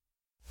Solutions.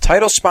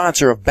 Title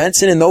sponsor of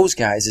Benson and Those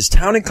Guys is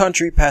Town &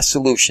 Country Pest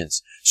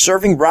Solutions.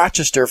 Serving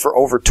Rochester for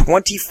over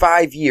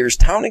 25 years,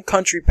 Town &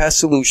 Country Pest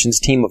Solutions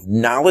team of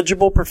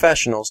knowledgeable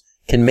professionals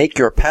can make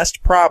your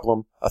pest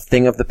problem a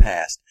thing of the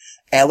past.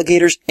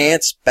 Alligators,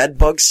 ants,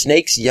 bedbugs,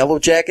 snakes, yellow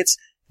jackets,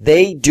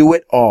 they do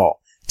it all.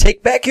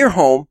 Take back your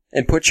home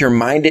and put your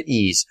mind at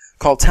ease.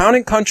 Call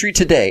Town & Country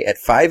today at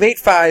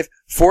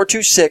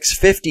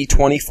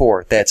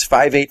 585-426-5024. That's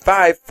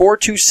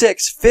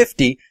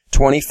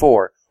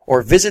 585-426-5024.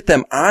 Or visit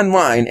them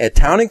online at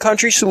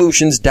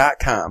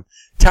townandcountrysolutions.com.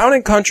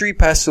 Town & Country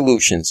Pest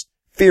Solutions.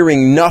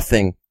 Fearing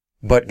nothing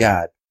but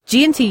God.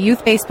 G&T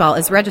Youth Baseball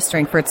is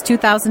registering for its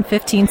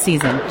 2015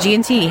 season.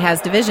 G&T has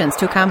divisions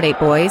to accommodate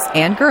boys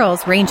and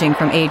girls ranging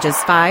from ages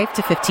 5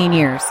 to 15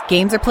 years.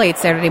 Games are played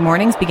Saturday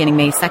mornings beginning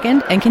May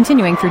 2nd and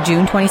continuing through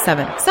June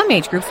 27th. Some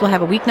age groups will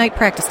have a weeknight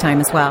practice time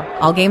as well.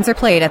 All games are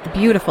played at the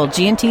beautiful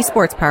G&T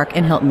Sports Park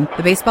in Hilton.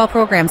 The baseball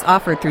programs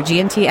offered through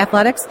G&T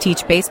Athletics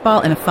teach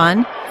baseball in a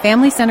fun,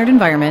 family-centered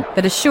environment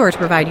that is sure to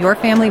provide your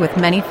family with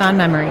many fond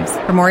memories.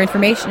 For more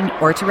information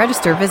or to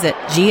register, visit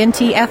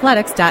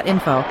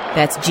gntathletics.info.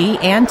 That's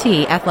gntathletics.info.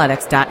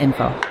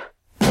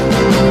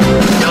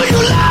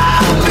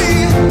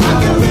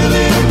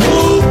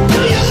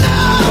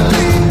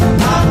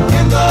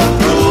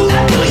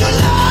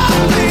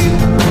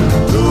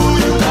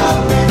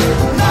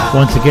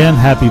 Once again,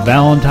 happy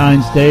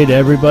Valentine's Day to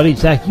everybody.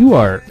 Zach, you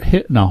are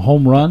hitting a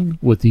home run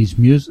with these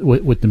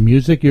with the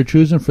music you're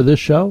choosing for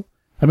this show.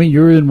 I mean,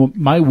 you're in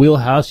my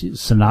wheelhouse.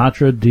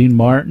 Sinatra, Dean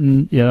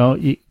Martin,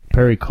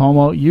 Perry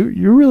Como.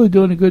 You're really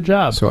doing a good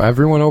job. So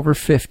everyone over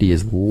 50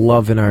 is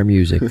loving our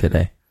music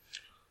today.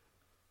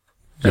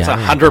 That's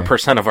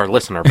 100% of our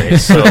listener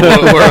base, so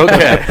we're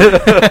okay.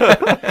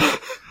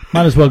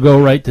 Might as well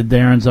go right to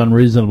Darren's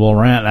unreasonable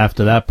rant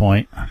after that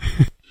point.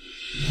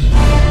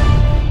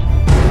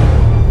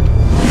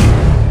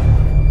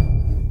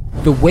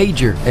 The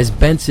wager, as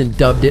Benson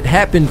dubbed it,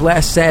 happened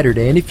last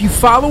Saturday, and if you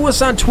follow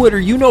us on Twitter,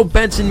 you know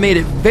Benson made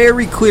it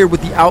very clear what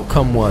the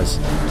outcome was.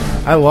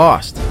 I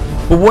lost.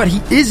 But what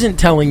he isn't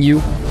telling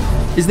you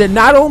is that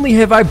not only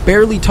have I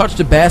barely touched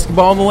a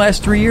basketball in the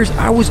last 3 years,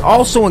 I was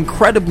also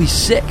incredibly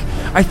sick.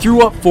 I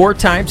threw up 4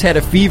 times, had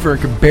a fever,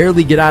 and could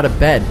barely get out of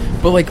bed.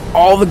 But like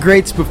all the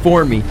greats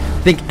before me,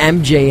 think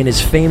MJ in his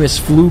famous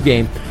flu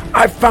game,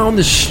 I found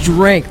the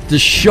strength to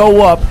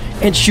show up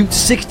and shoot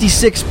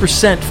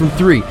 66% from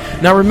 3.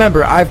 Now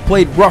remember, I've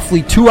played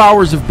roughly 2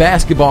 hours of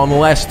basketball in the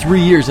last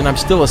 3 years, and I'm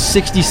still a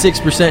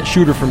 66%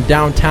 shooter from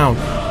downtown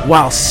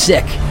while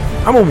sick.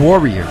 I'm a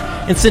warrior.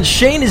 And since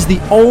Shane is the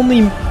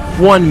only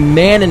one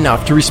man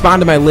enough to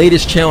respond to my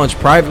latest challenge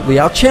privately,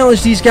 I'll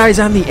challenge these guys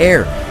on the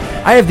air.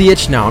 I have the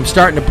itch now. I'm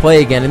starting to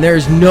play again, and there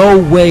is no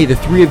way the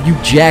 3 of you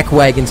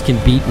jackwagons can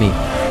beat me.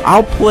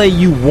 I'll play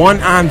you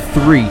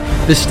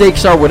 1-on-3. The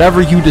stakes are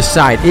whatever you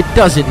decide. It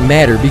doesn't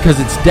matter because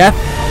it's death,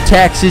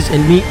 taxes,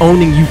 and me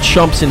owning you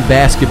chumps in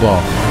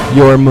basketball.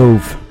 Your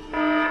move.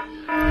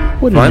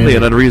 What Finally,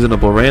 an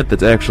unreasonable rant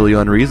that's actually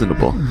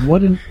unreasonable.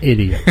 What an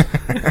idiot.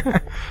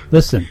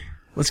 Listen.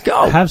 Let's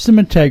go. Have some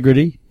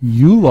integrity.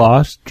 You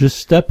lost. Just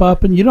step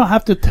up, and you don't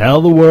have to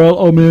tell the world,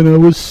 oh man, I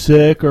was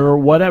sick or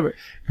whatever.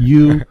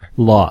 You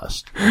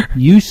lost.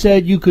 You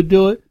said you could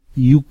do it.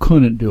 You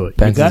couldn't do it.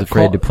 Benson's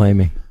afraid to play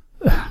me.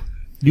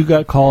 You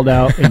got called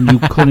out, and you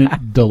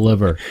couldn't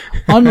deliver.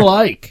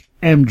 Unlike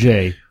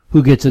MJ,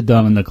 who gets it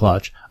done in the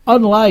clutch.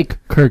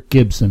 Unlike Kirk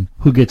Gibson,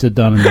 who gets it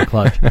done in the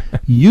clutch.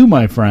 You,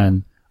 my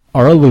friend,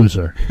 are a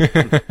loser.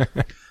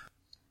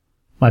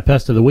 My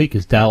pest of the week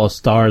is Dallas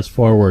Stars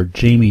forward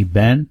Jamie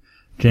Benn.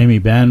 Jamie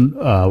Benn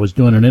was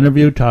doing an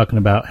interview talking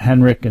about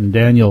Henrik and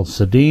Daniel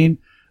Sedin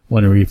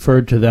when he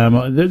referred to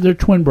them. They're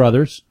twin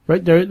brothers,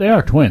 right? They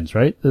are twins,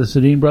 right? The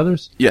Sedin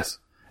brothers? Yes.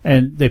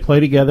 And they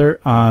play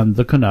together on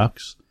the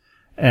Canucks.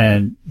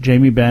 And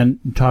Jamie Benn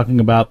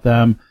talking about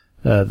them,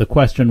 the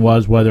question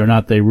was whether or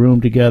not they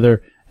roomed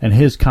together. And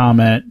his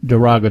comment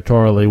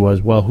derogatorily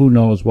was, well, who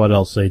knows what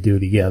else they do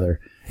together.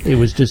 It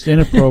was just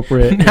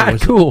inappropriate.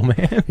 Not cool,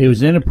 man. It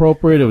was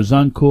inappropriate. It was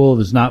uncool. It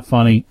was not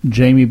funny.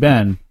 Jamie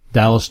Benn,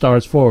 Dallas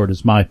Stars forward,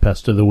 is my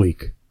pest of the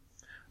week.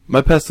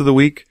 My pest of the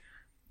week,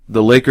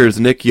 the Lakers'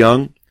 Nick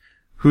Young,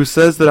 who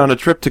says that on a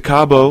trip to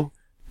Cabo,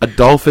 a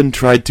dolphin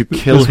tried to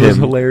kill This him. was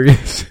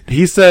hilarious.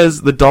 He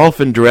says the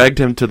dolphin dragged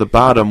him to the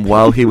bottom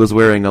while he was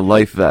wearing a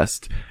life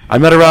vest.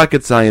 I'm not a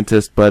rocket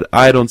scientist, but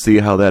I don't see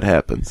how that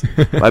happens.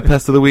 My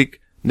pest of the week,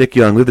 Nick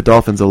Young, leave the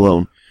dolphins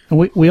alone. And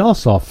we all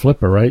saw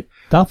Flipper, right?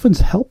 Dolphins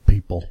help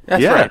people.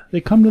 That's Yeah. right.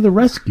 They come to the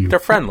rescue. They're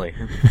friendly.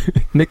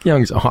 Nick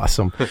Young's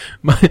awesome.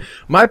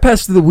 My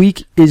pest of the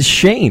week is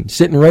Shane,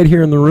 sitting right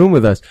here in the room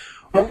with us.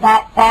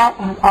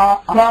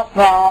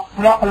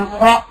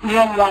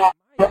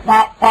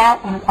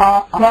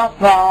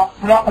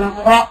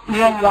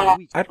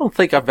 I don't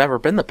think I've ever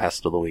been the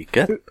pest of the week.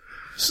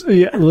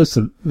 Yeah,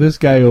 listen, this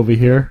guy over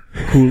here,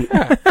 who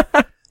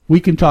we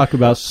can talk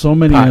about so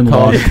many Pot in-law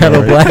calling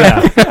kettle stories.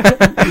 black.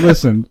 Yeah.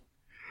 Listen,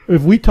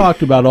 if we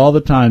talked about all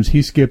the times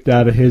he skipped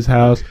out of his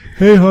house,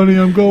 hey honey,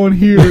 I'm going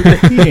here.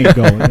 He ain't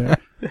going there.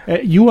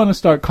 You want to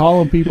start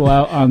calling people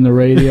out on the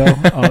radio?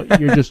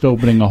 You're just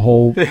opening a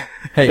whole.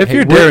 If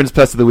you're Darren's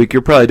pest of the week,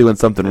 you're probably doing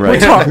something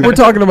right. We're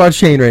talking about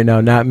Shane right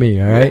now, not me,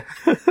 all right?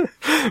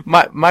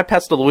 My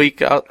pest of the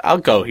week, I'll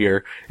go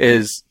here,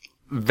 is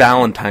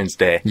Valentine's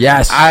Day.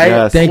 Yes.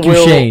 I Thank you,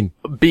 will Shane.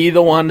 be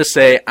the one to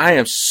say I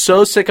am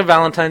so sick of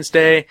Valentine's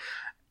Day.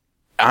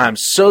 I'm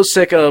so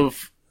sick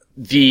of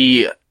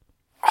the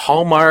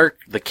Hallmark,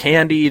 the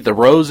candy, the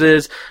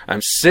roses.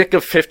 I'm sick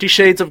of 50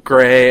 Shades of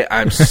Grey.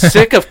 I'm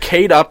sick of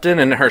Kate Upton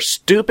and her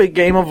stupid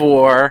Game of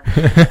War.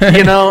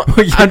 You know,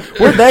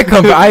 where'd that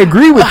come from? I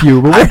agree with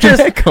you, but where'd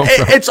that come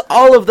from? It's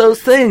all of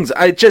those things.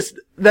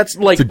 That's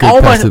like It's a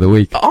good pest of the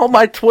week. all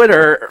my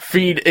Twitter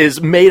feed is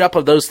made up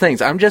of those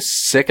things. I'm just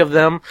sick of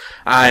them.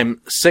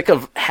 I'm sick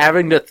of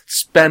having to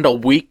spend a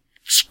week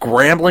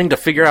scrambling to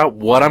figure out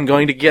what I'm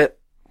going to get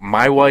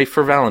my wife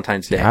for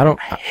Valentine's Day. I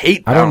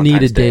hate I don't need a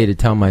Valentine's day to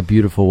tell my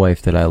beautiful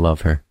wife that I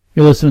love her.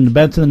 You're listening to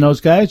Benson and Those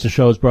Guys. The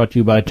show is brought to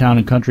you by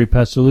Town & Country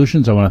Pest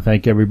Solutions. I want to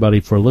thank everybody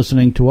for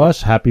listening to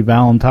us. Happy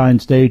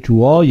Valentine's Day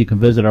to all. You can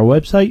visit our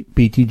website,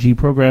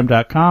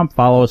 btgprogram.com.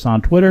 Follow us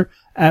on Twitter,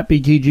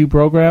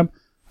 @btgprogram.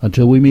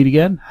 Until we meet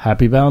again,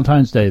 happy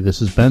Valentine's Day.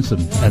 This is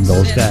Benson and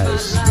Those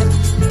Guys.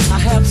 I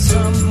have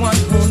someone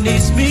who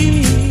needs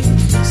me,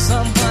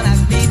 someone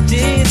I've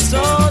needed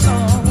so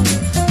long.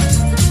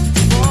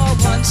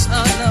 For once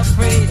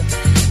unafraid,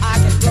 I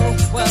can go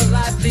where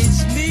life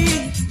leads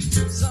me.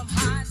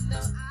 Somehow I know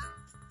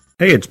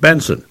Hey, it's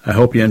Benson. I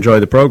hope you enjoy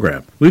the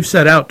program. We've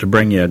set out to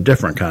bring you a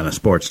different kind of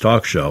sports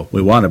talk show.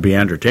 We want to be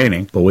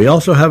entertaining, but we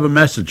also have a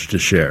message to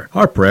share.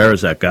 Our prayer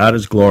is that God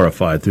is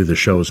glorified through the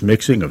show's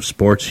mixing of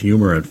sports,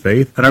 humor, and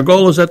faith, and our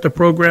goal is that the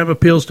program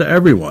appeals to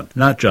everyone,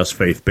 not just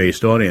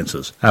faith-based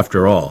audiences.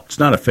 After all, it's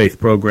not a faith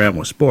program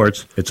with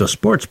sports, it's a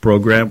sports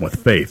program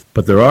with faith.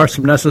 But there are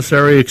some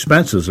necessary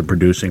expenses in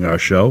producing our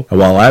show, and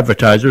while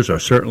advertisers are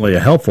certainly a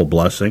helpful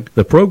blessing,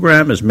 the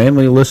program is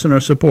mainly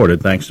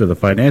listener-supported thanks to the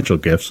financial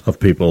gifts of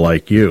people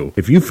like you.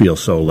 If you feel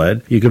so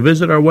led, you can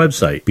visit our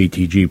website,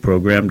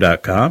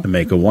 btgprogram.com, and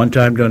make a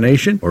one-time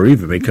donation or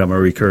even become a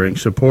recurring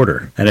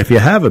supporter. And if you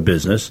have a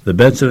business, the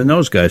Benson and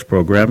Those Guys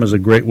program is a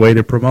great way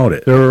to promote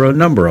it. There are a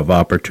number of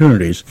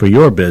opportunities for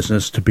your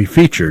business to be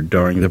featured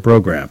during the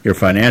program. Your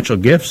financial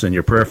gifts and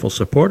your prayerful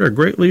support are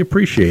greatly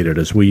appreciated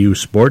as we use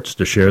sports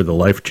to share the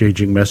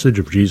life-changing message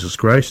of Jesus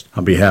Christ.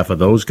 On behalf of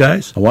those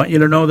guys, I want you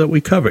to know that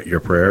we covet your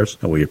prayers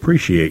and we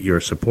appreciate your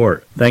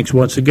support. Thanks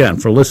once again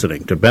for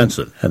listening to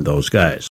Benson and Those Guys.